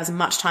can have as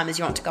much time as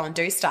you want to go and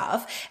do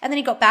stuff. And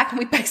then he got back and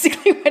we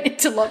basically went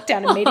into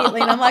lockdown immediately.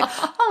 And I'm like,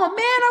 oh man,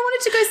 I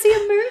wanted to go see a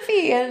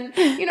movie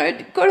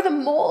and, go to the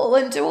mall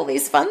and do all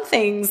these fun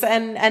things.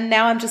 And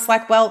now I'm just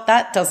like, well,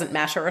 that doesn't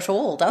matter at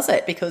all, does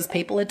it? Because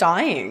people are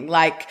dying.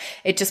 Like,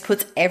 it just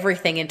puts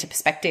everything into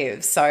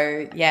perspective.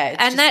 So yeah.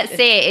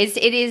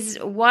 It is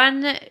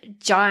one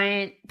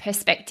giant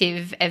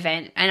perspective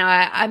event. And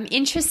I'm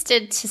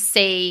interested to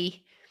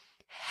see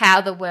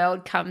how the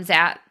world comes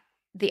out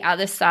the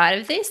other side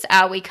of this.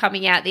 Are we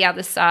coming out the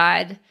other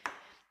side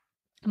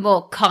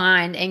more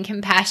kind and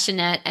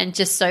compassionate and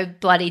just so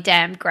bloody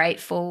damn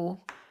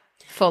grateful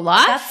for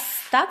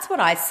life? That's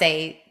what I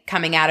see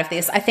coming out of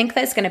this. I think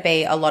there's going to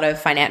be a lot of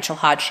financial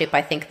hardship.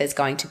 I think there's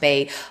going to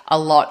be a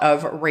lot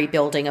of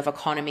rebuilding of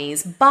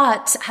economies.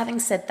 But having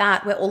said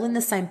that, we're all in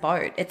the same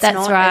boat. It's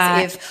not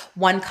as if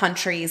one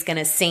country is going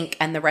to sink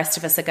and the rest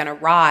of us are going to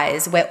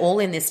rise. We're all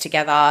in this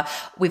together.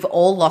 We've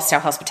all lost our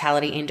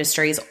hospitality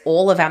industries.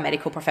 All of our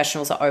medical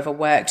professionals are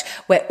overworked.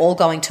 We're all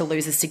going to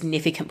lose a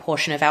significant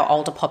portion of our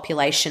older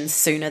population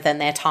sooner than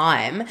their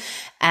time.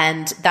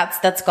 And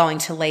that's going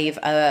to leave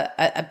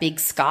a big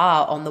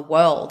scar on the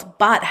world.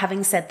 But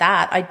having said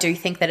that, I do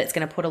think that it's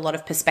going to put a lot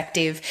of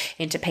perspective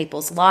into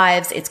people's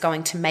lives. It's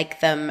going to make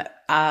them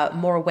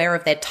more aware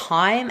of their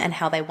time and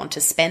how they want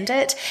to spend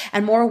it,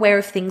 and more aware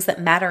of things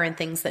that matter and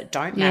things that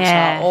don't matter.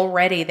 Yeah.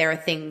 Already there are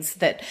things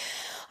that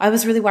I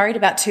was really worried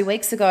about 2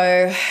 weeks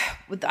ago.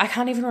 I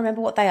can't even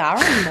remember what they are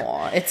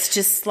anymore. It's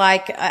just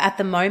like, at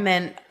the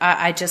moment,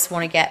 I just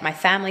want to get my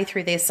family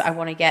through this. I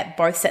want to get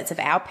both sets of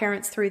our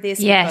parents through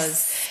this.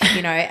 Yes.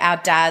 Because, our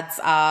dads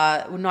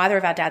neither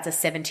of our dads are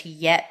 70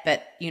 yet,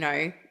 but,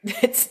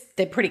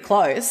 they're pretty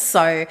close.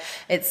 So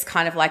it's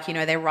kind of like,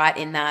 they're right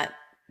in that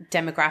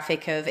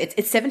demographic of it's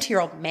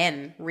 70-year-old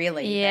men,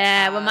 really.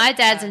 Yeah, well, my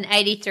dad's an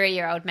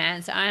 83-year-old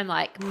man, so I'm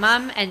like,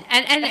 mum, and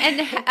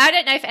I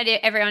don't know if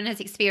everyone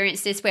has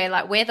experienced this, where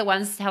like we're the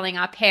ones telling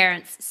our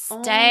parents,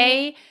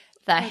 stay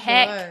the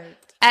heck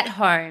at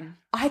home.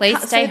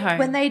 Please stay home.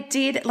 When they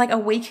did, like a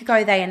week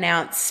ago, they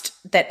announced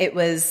that it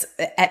was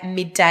at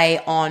midday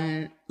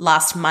on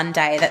last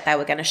Monday that they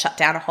were going to shut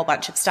down a whole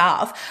bunch of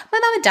staff. My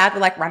mum and dad were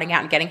like running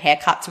out and getting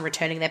haircuts and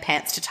returning their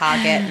pants to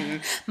Target,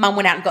 and mum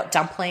went out and got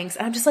dumplings.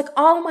 And I'm just like,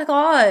 oh my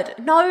God,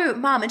 no,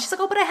 mum. And she's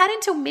like, oh, but I had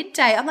until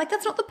midday. I'm like,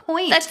 that's not the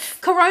point.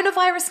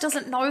 Coronavirus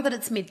doesn't know that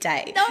it's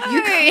midday. No.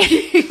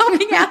 You're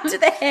coming out to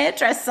the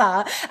hairdresser.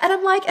 And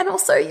I'm like, and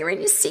also you're in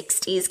your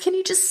 60s. Can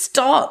you just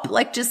stop?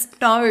 Like, just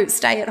no,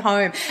 stay at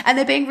home. And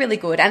they're being really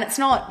good. And it's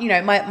not,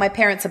 my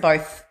parents are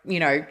both,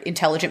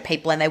 intelligent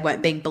people, and they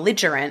weren't being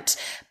belligerent,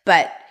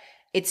 but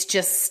it's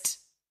just,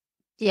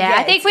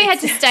 I think we had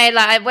to stay,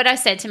 like what I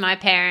said to my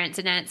parents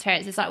and Aunt's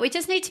parents is like, we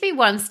just need to be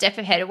one step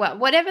ahead of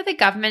whatever the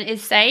government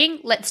is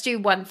saying. Let's do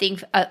one thing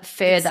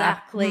further,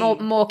 exactly.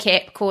 more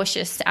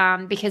cautious,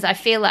 because I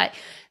feel like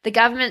the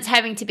government's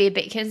having to be a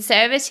bit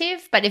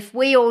conservative, but if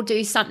we all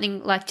do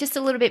something like just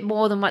a little bit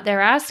more than what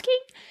they're asking,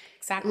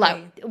 exactly,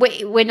 like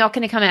we're not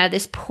going to come out of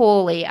this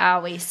poorly,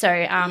 are we? So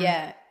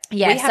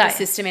We have a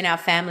system in our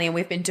family, and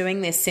we've been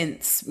doing this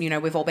since,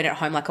 we've all been at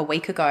home like a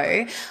week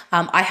ago.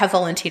 I have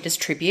volunteered as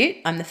tribute.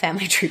 I'm the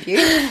family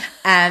tribute,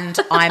 and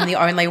I'm the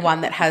only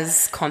one that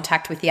has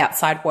contact with the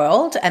outside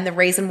world. And the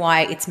reason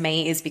why it's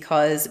me is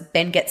because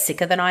Ben gets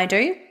sicker than I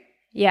do.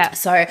 Yeah.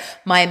 So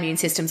my immune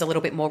system's a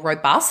little bit more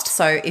robust.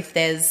 So if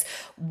there's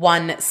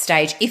one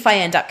stage, if I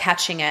end up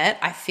catching it,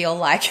 I feel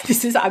like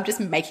I'm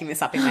just making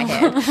this up in my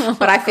head,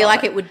 but I feel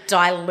like it would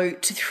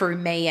dilute through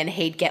me and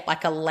he'd get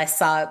like a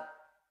lesser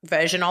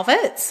version of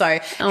it. So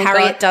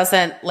Harriet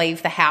doesn't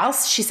leave the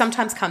house. She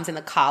sometimes comes in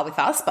the car with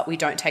us, but we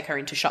don't take her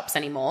into shops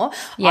anymore.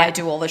 Yeah. I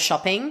do all the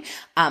shopping,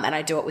 and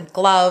I do it with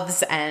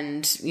gloves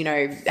and,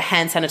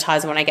 hand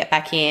sanitizer when I get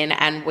back in.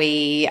 And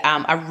we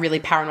are really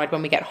paranoid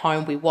when we get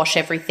home. We wash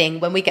everything.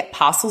 When we get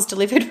parcels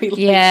delivered, we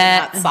leave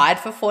them outside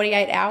for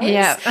 48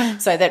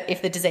 hours so that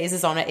if the disease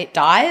is on it, it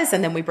dies,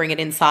 and then we bring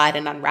it inside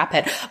and unwrap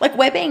it. Like,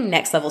 we're being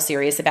next level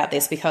serious about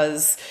this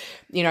because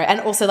and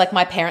also like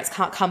my parents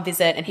can't come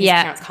visit and his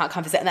parents can't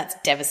come visit, and that's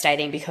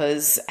devastating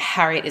because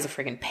Harriet is a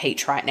friggin'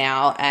 peach right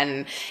now,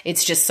 and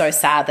it's just so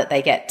sad that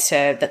they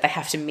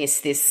have to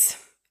miss this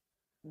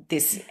time,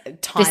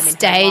 this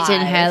stage in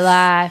her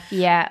life.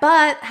 Yeah.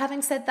 But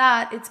having said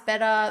that, it's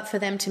better for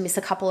them to miss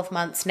a couple of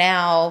months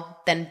now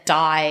than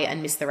die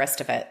and miss the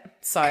rest of it.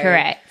 So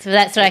correct. So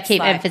that's what I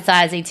keep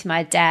emphasizing to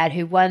my dad,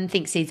 who, one,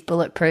 thinks he's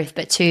bulletproof,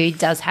 but two,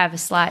 does have a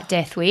slight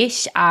death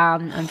wish,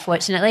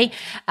 unfortunately,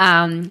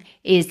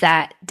 is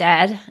that,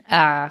 Dad,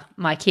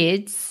 my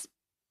kids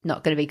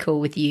not going to be cool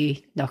with you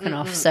knocking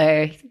off.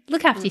 So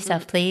look after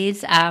yourself, please.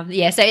 So,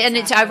 and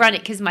it's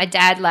ironic because my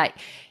dad,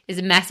 is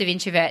a massive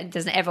introvert and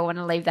doesn't ever want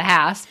to leave the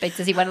house, but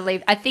does he want to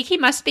leave? I think he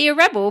must be a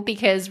rebel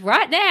because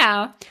right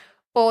now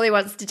all he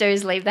wants to do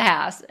is leave the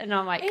house. And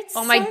I'm like, it's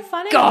oh my so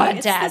funny. God,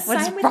 it's Dad,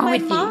 what's wrong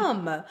with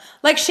mum. you?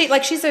 Like she's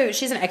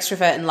an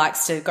extrovert and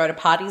likes to go to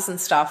parties and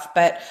stuff,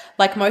 but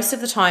like most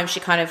of the time she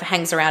kind of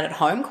hangs around at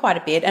home quite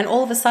a bit, and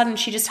all of a sudden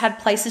she just had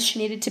places she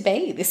needed to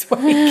be this week.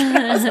 And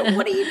I was like,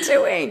 what are you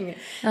doing? It's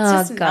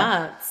just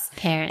nuts.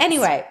 Parents.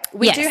 Anyway,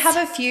 we do have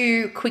a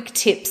few quick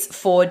tips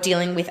for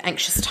dealing with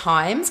anxious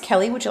times.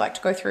 Kelly, would you like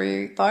to go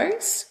through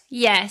those?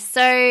 Yeah,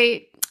 so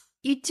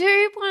you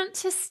do want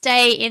to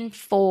stay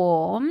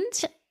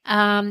informed,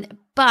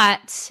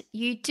 but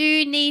you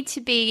do need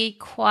to be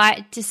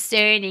quite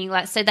discerning.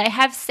 So they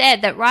have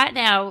said that right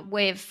now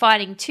we're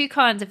fighting two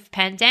kinds of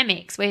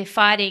pandemics. We're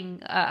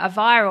fighting a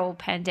viral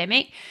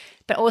pandemic,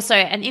 but also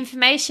an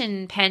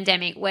information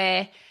pandemic,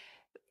 where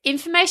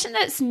information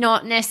that's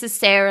not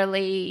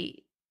necessarily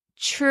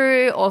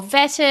true or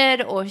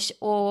vetted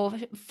or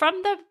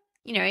from the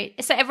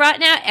so right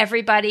now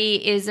everybody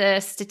is a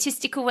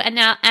statistical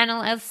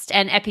analyst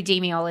and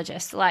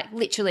epidemiologist. Like,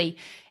 literally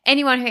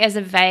anyone who has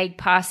a vague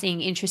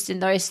passing interest in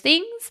those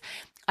things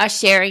are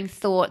sharing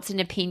thoughts and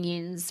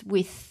opinions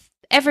with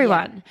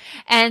everyone.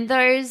 And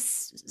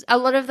a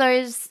lot of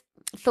those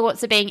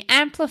thoughts are being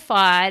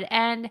amplified,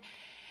 and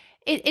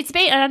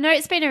I know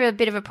it's been a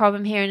bit of a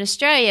problem here in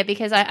Australia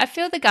because I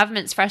feel the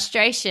government's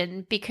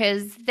frustration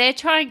because they're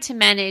trying to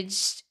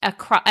manage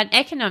an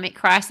economic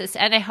crisis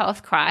and a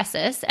health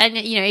crisis. And,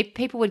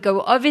 people would go,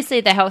 well,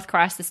 obviously the health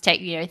crisis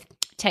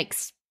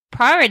takes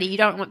priority. You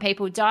don't want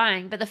people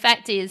dying. But the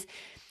fact is,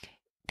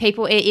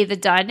 people either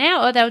die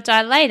now or they'll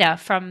die later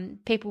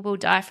people will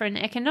die for an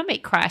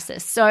economic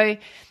crisis. So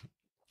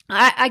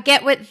I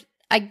get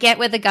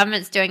what the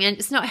government's doing, and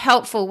it's not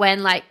helpful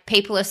when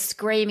people are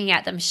screaming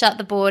at them, shut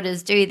the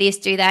borders, do this,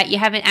 do that. You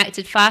haven't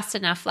acted fast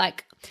enough.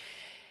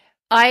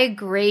 I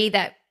agree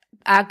that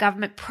our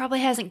government probably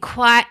hasn't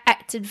quite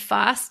acted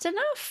fast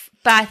enough,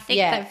 but I think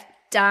they've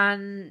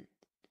done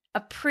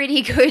a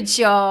pretty good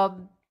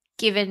job,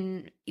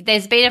 given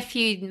there's been a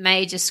few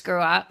major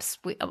screw-ups,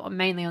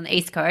 mainly on the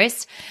East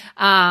Coast,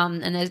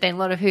 and there's been a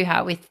lot of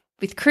hoo-ha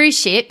with cruise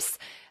ships.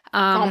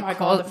 Oh my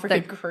God, the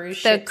freaking cruise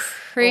ships. The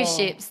cruise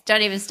ships,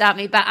 don't even start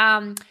me.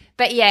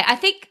 But yeah, I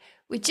think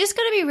we just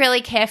got to be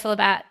really careful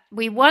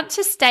we want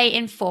to stay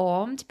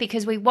informed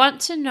because we want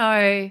to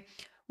know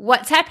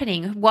what's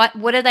happening. What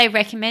are they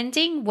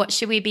recommending? What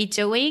should we be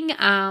doing?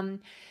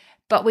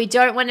 But we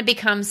don't want to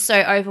become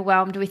so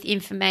overwhelmed with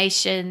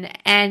information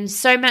and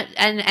so much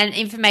and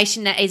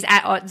information that is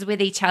at odds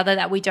with each other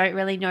that we don't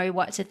really know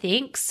what to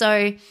think.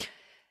 So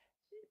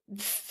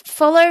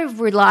follow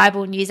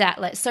reliable news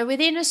outlets. So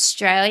within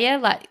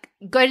Australia,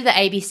 go to the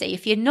ABC.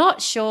 If you're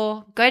not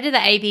sure, go to the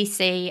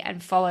ABC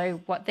and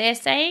follow what they're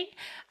saying.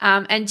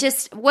 And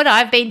just what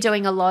I've been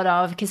doing a lot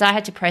of, because I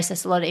had to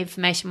process a lot of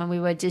information when we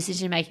were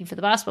decision making for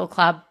the basketball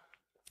club,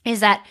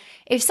 is that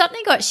if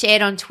something got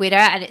shared on Twitter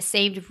and it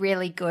seemed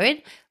really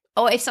good,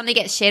 or if something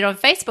gets shared on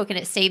Facebook and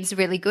it seems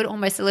really good,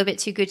 almost a little bit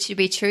too good to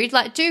be true,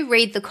 do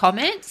read the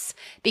comments,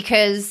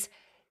 because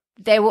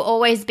there will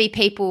always be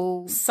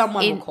people.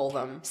 Someone will call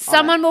them.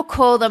 Someone will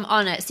call them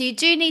on it. So you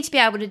do need to be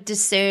able to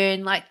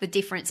discern the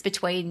difference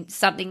between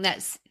something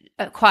that's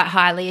quite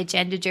highly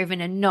agenda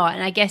driven and not.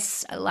 And I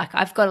guess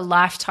I've got a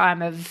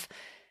lifetime of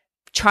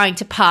trying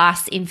to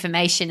pass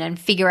information and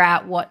figure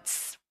out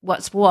what's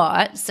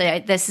what.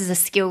 So this is a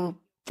skill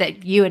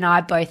that you and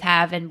I both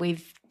have, and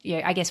we've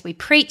I guess we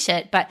preach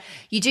it, but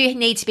you do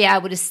need to be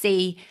able to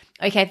see,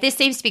 okay, if this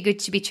seems to be good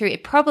to be true,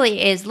 it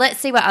probably is. Let's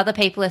see what other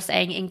people are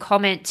saying and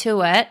comment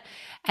to it,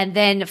 and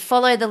then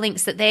follow the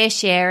links that they're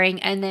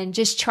sharing, and then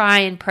just try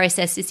and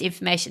process this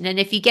information. And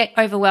if you get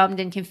overwhelmed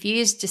and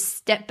confused, just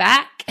step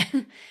back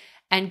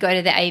and go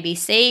to the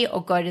ABC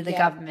or go to the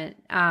government.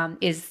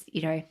 Is,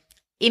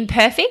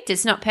 imperfect.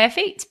 It's not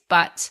perfect,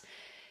 but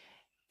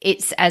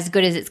it's as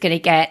good as it's going to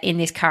get in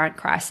this current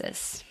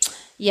crisis.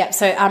 Yeah,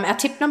 so our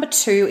tip number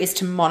 2 is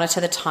to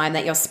monitor the time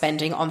that you're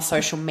spending on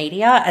social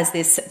media, as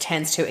this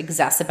tends to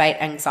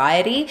exacerbate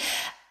anxiety.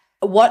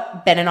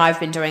 What Ben and I have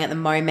been doing at the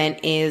moment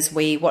is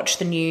we watch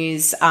the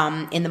news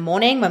in the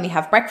morning when we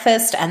have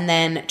breakfast, and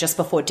then just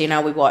before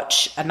dinner we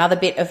watch another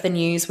bit of the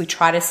news. We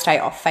try to stay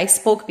off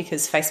Facebook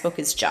because Facebook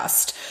is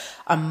just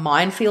a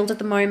minefield at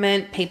the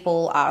moment.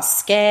 People are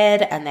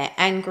scared and they're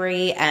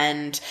angry,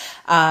 and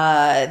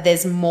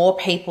there's more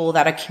people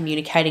that are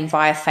communicating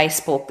via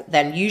Facebook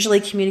than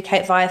usually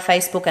communicate via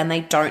Facebook, and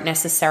they don't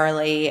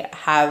necessarily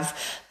have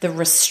the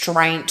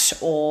restraint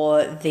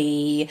or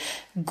the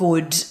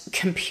good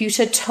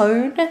computer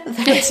tone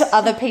that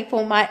other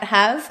people might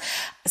have.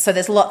 So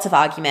there's lots of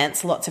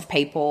arguments, lots of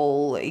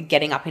people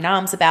getting up in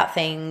arms about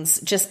things.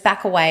 Just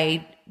back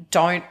away.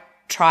 Don't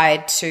try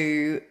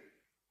to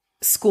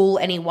school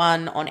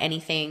anyone on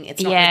anything.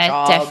 It's not your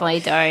job. Yeah, definitely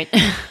don't.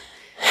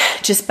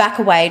 Just back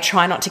away.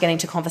 Try not to get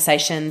into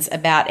conversations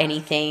about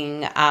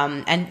anything.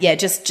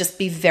 Just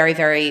be very,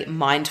 very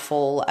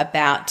mindful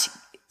about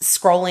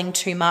scrolling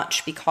too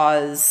much,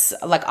 because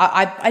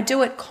I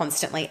do it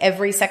constantly.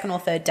 Every second or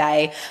third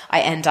day I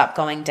end up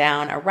going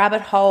down a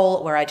rabbit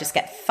hole where I just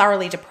get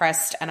thoroughly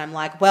depressed, and I'm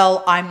like,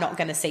 well, I'm not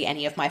going to see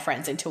any of my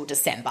friends until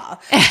December.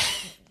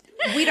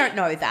 We don't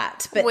know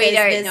that, but we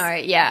don't know.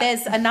 Yeah,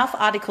 there's enough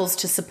articles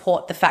to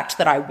support the fact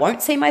that I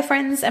won't see my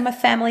friends and my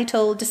family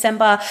till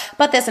December,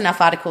 but there's enough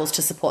articles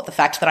to support the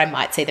fact that I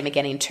might see them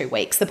again in 2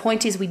 weeks. The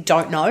point is, we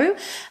don't know.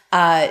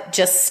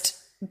 Just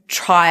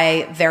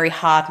try very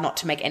hard not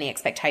to make any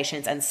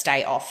expectations and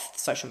stay off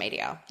social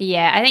media.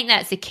 Yeah, I think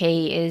that's the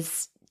key,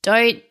 is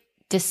don't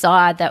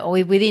decide that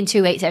within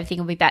 2 weeks everything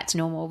will be back to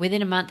normal.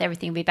 Within a month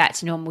everything will be back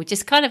to normal.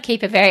 Just kind of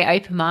keep a very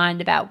open mind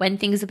about when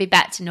things will be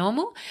back to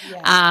normal.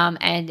 Yeah.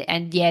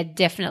 And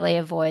definitely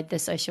avoid the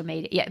social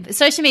media. Yeah,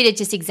 social media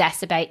just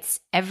exacerbates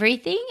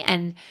everything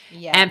and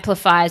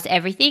amplifies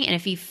everything. And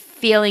if you're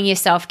feeling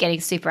yourself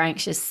getting super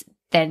anxious,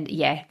 then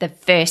the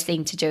first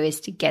thing to do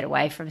is to get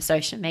away from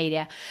social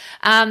media.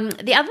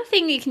 The other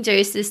thing you can do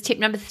is this tip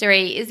number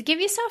 3 is give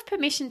yourself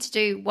permission to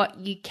do what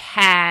you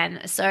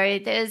can. So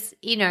there's,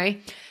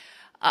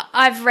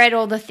 I've read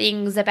all the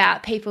things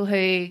about people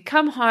who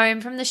come home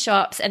from the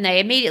shops and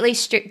they immediately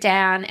strip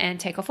down and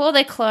take off all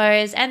their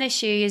clothes and their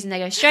shoes, and they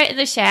go straight in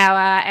the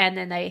shower, and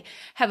then they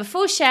have a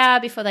full shower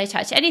before they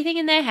touch anything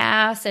in their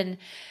house. And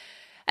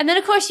then,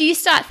 of course, you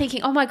start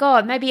thinking, oh, my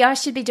God, maybe I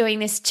should be doing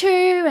this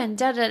too, and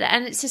da-da-da.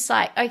 And it's just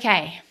like,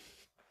 okay,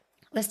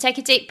 let's take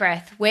a deep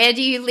breath. Where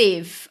do you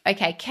live?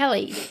 Okay,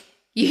 Kelly,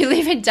 you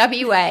live in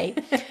WA.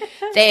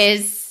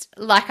 There's,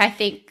 I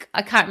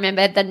can't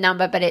remember the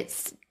number, but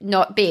it's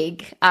not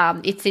big.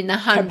 It's in the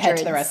hundreds. Compared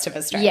to the rest of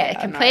Australia.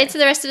 Yeah, compared to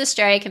the rest of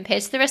Australia,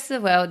 compared to the rest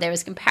of the world, there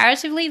is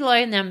comparatively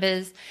low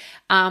numbers.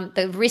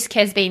 The risk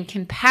has been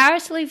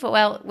comparatively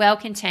well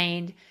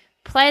contained.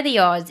 Play the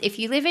odds. If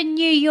you live in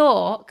New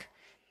York,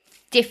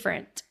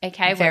 different,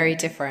 okay? Very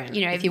different.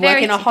 If you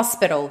work in a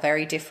hospital,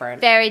 very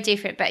different. Very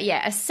different. But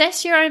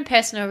assess your own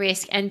personal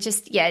risk and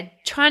just,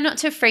 try not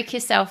to freak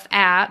yourself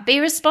out. Be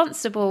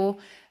responsible,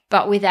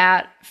 but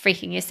without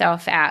freaking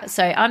yourself out.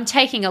 So I'm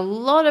taking a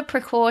lot of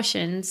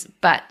precautions,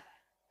 but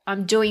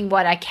I'm doing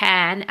what I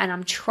can, and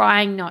I'm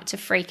trying not to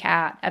freak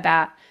out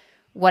about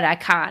what I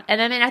can't. And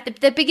I mean,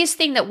 the biggest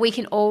thing that we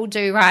can all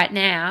do right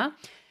now,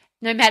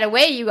 no matter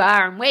where you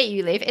are and where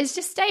you live, is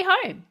just stay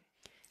home.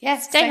 Yeah,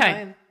 stay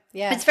home.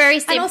 Yeah. It's very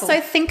simple. And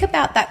also think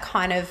about that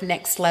kind of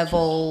next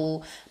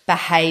level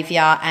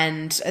behavior.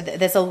 And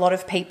there's a lot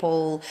of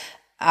people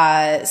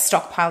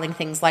stockpiling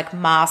things like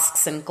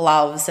masks and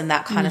gloves and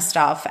that kind of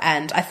stuff.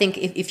 And I think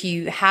if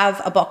you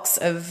have a box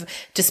of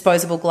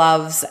disposable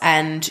gloves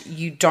and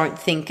you don't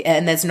think,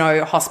 and there's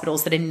no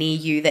hospitals that are near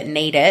you that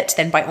need it,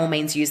 then by all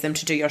means use them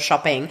to do your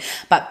shopping.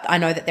 But I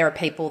know that there are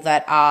people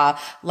that are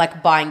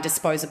like buying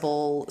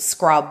disposable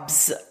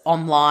scrubs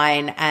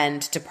online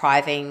and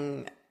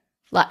depriving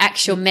like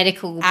actual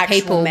medical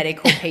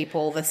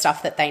people, the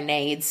stuff that they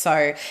need.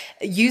 So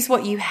use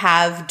what you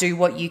have, do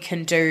what you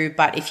can do.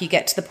 But if you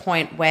get to the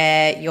point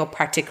where you're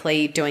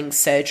practically doing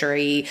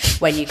surgery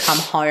when you come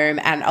home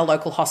and a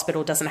local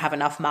hospital doesn't have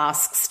enough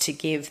masks to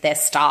give their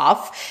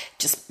staff,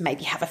 just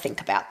maybe have a think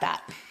about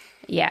that.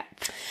 Yeah.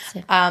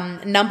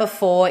 Number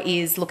 4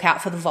 is look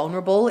out for the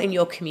vulnerable in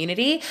your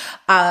community.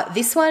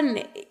 This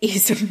one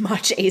is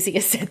much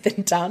easier said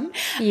than done.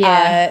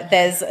 Yeah.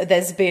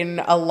 There's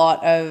been a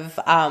lot of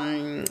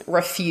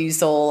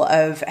refusal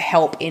of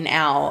help in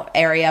our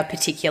area,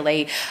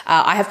 particularly.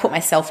 I have put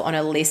myself on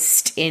a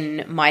list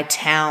in my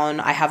town.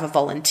 I have a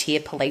volunteer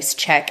police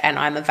check, and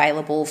I'm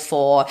available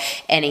for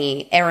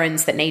any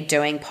errands that need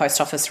doing, post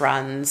office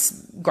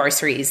runs,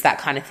 groceries, that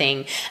kind of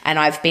thing. And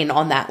I've been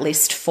on that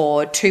list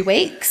for 2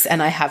 weeks,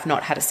 and I have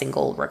not had a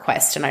single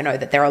request. And I know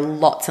that there are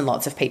lots and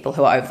lots of people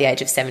who are over the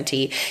age of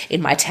 70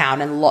 in my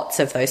town, and lots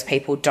of those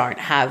people don't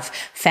have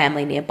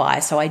family nearby.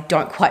 So I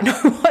don't quite know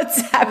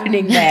what's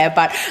happening there,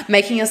 but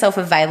making yourself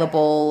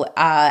available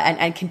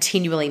and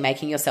continually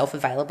making yourself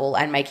available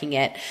and making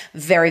it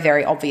very,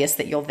 very obvious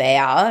that you're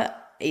there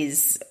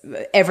is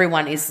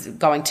everyone is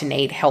going to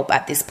need help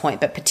at this point,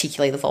 but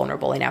particularly the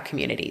vulnerable in our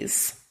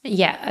communities.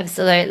 Yeah,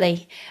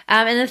 absolutely.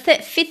 And the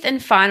 5th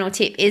and final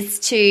tip is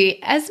to,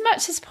 as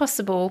much as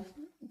possible,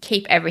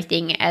 keep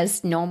everything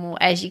as normal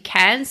as you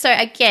can. So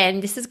again,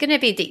 this is going to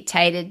be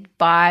dictated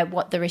by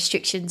what the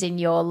restrictions in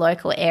your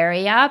local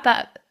area,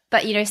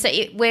 but you know, so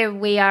where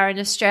we are in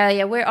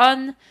Australia,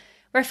 we're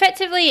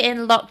effectively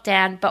in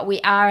lockdown, but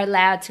we are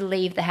allowed to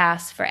leave the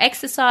house for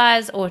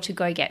exercise or to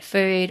go get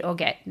food or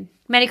get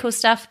medical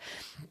stuff.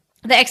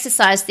 The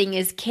exercise thing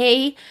is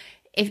key.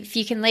 If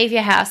you can leave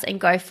your house and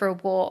go for a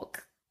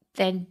walk,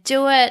 then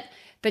do it,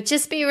 but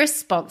just be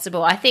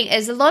responsible. I think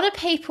there's a lot of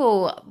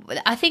people,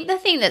 I think the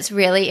thing that's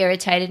really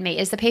irritated me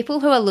is the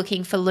people who are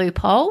looking for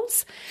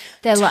loopholes.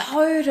 They're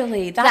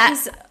totally.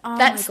 That's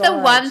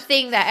the one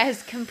thing that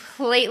has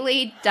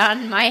completely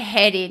done my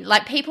head in.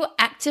 Like, people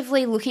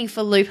actively looking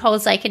for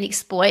loopholes they can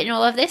exploit and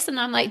all of this. And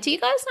I'm like, do you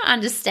guys not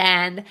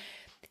understand?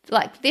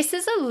 Like, this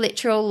is a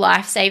literal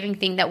life-saving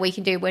thing that we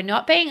can do. We're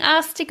not being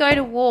asked to go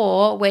to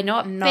war. We're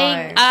not being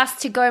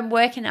asked to go and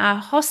work in our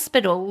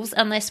hospitals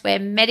unless we're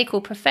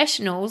medical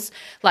professionals.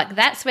 Like,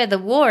 that's where the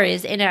war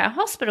is, in our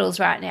hospitals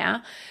right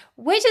now.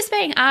 We're just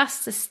being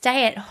asked to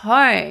stay at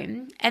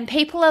home, and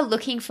people are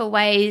looking for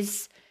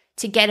ways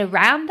to get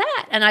around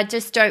that, and I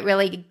just don't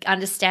really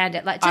understand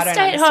it. Like, just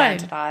stay at home. I don't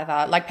understand it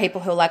either. Like, people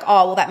who are like,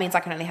 oh, well, that means I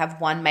can only have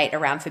one mate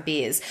around for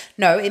beers.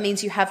 No, it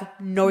means you have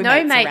no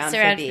mates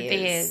around for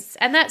beers.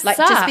 And that's like,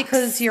 just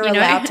because you're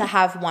allowed to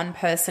have one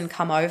person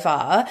come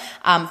over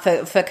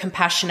for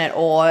compassionate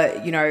or,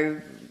 you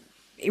know,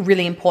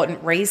 really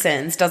important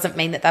reasons doesn't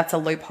mean that that's a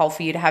loophole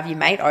for you to have your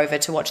mate over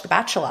to watch The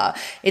Bachelor.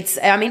 It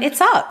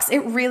sucks. It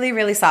really,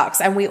 really sucks.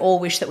 And we all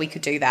wish that we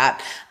could do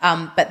that.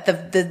 But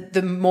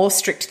the more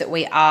strict that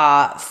we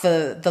are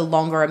for the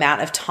longer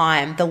amount of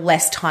time, the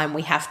less time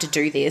we have to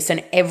do this.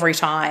 And every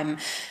time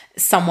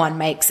someone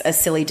makes a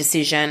silly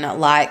decision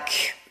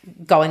like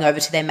going over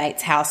to their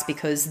mate's house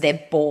because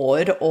they're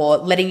bored, or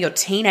letting your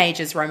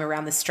teenagers roam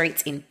around the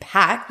streets in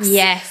packs,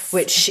 yes,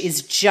 which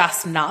is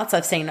just nuts.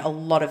 I've seen a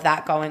lot of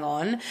that going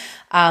on.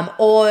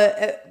 Or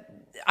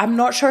I'm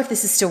not sure if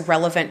this is still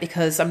relevant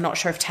because I'm not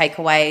sure if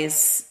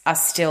takeaways are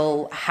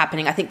still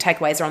happening. I think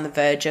takeaways are on the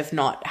verge of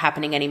not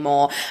happening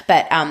anymore.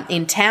 But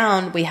in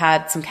town, we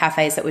had some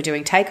cafes that were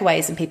doing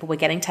takeaways, and people were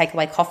getting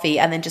takeaway coffee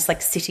and then just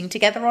like sitting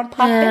together on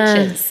park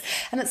benches.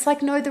 And it's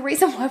like, no, the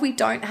reason why we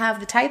don't have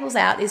the tables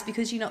out is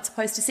because you're not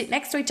supposed to sit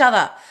next to each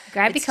other.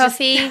 Grab your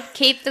coffee,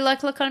 keep the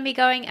local economy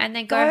going, and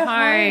then go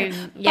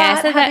home. Yeah.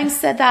 But having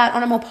said that,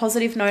 on a more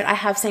positive note, I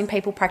have seen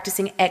people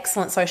practicing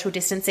excellent social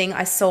distancing.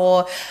 I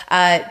saw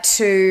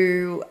 2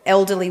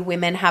 elderly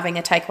women having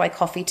a takeaway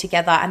coffee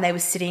together, and they were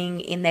sitting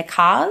in their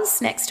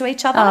cars next to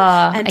each other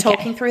and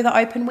talking through the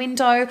open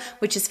window,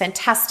 which is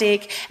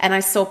fantastic. And I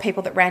saw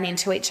people that ran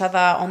into each other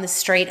on the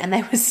street, and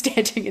they were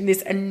standing in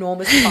this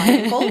enormous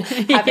triangle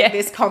having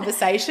this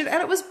conversation,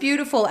 and it was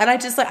beautiful. And I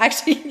just like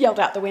actually yelled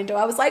out the window.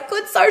 I was like,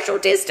 good social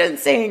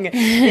distancing.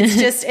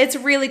 It's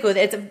really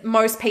good.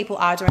 Most people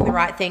are doing the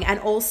right thing. And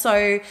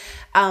also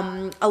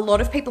a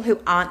lot of people who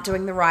aren't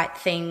doing the right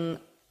thing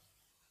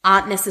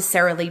aren't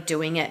necessarily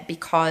doing it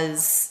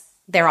because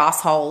they're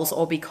assholes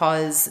or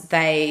because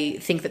they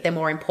think that they're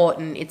more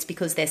important. It's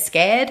because they're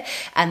scared,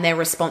 and their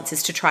response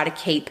is to try to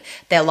keep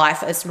their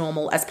life as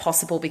normal as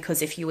possible,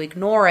 because if you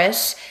ignore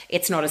it,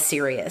 it's not as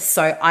serious.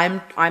 So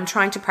I'm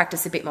trying to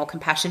practice a bit more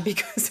compassion,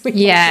 because we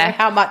know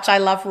how much I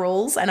love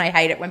rules and I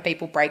hate it when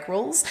people break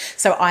rules.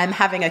 So I'm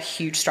having a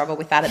huge struggle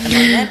with that at the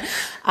moment.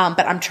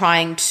 But I'm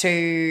trying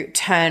to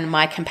turn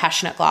my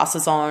compassionate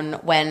glasses on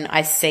when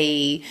I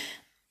see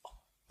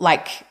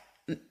like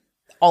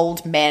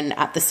old men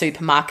at the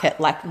supermarket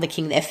like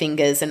licking their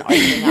fingers and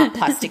opening up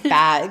plastic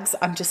bags.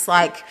 I'm just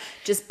like,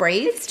 just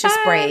breathe,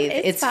 breathe.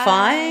 It's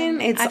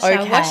fine. It's okay. I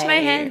shall wash my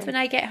hands when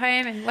I get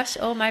home and wash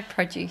all my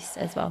produce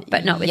as well,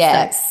 but not with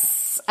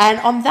soap. And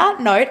on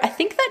that note, I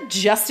think that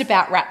just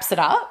about wraps it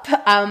up.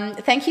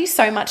 Thank you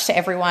so much to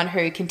everyone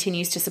who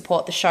continues to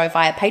support the show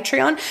via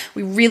Patreon.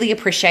 We really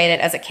appreciate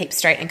it as it keeps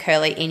Straight and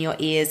Curly in your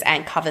ears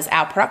and covers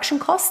our production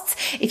costs.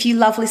 If you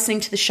love listening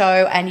to the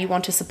show and you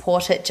want to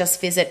support it,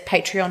 just visit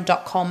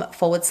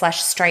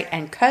patreon.com/straight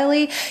and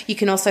curly. You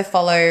can also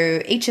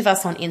follow each of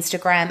us on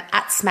Instagram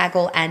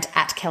 @Smaggle and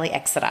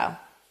 @KellyExeter.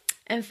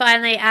 And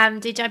finally,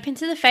 do jump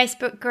into the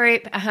Facebook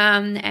group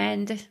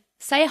and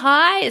say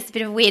hi. It's a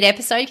bit of a weird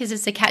episode because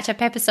it's a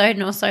catch-up episode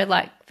and also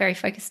like very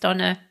focused on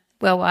a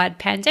worldwide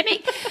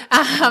pandemic. So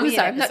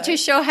I'm not too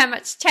sure how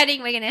much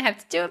chatting we're going to have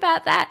to do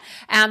about that.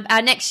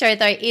 Our next show,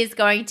 though, is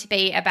going to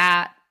be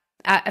about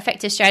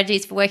effective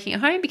strategies for working at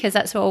home because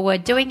that's what we're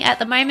doing at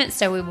the moment.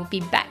 So we will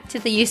be back to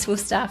the useful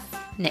stuff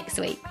next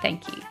week.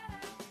 Thank you.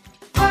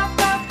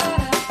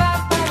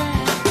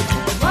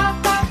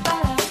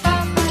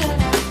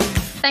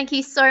 Thank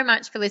you so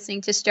much for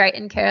listening to Straight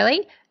and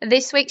Curly.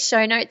 This week's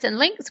show notes and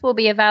links will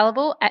be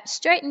available at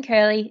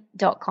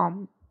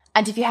straightandcurly.com.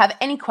 And if you have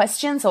any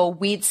questions or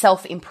weird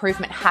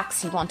self-improvement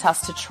hacks you want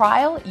us to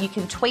trial, you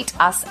can tweet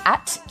us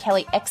at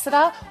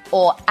KellyExeter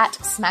or at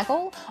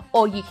Smaggle,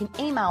 or you can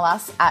email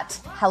us at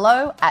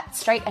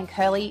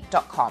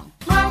hello@straightandcurly.com.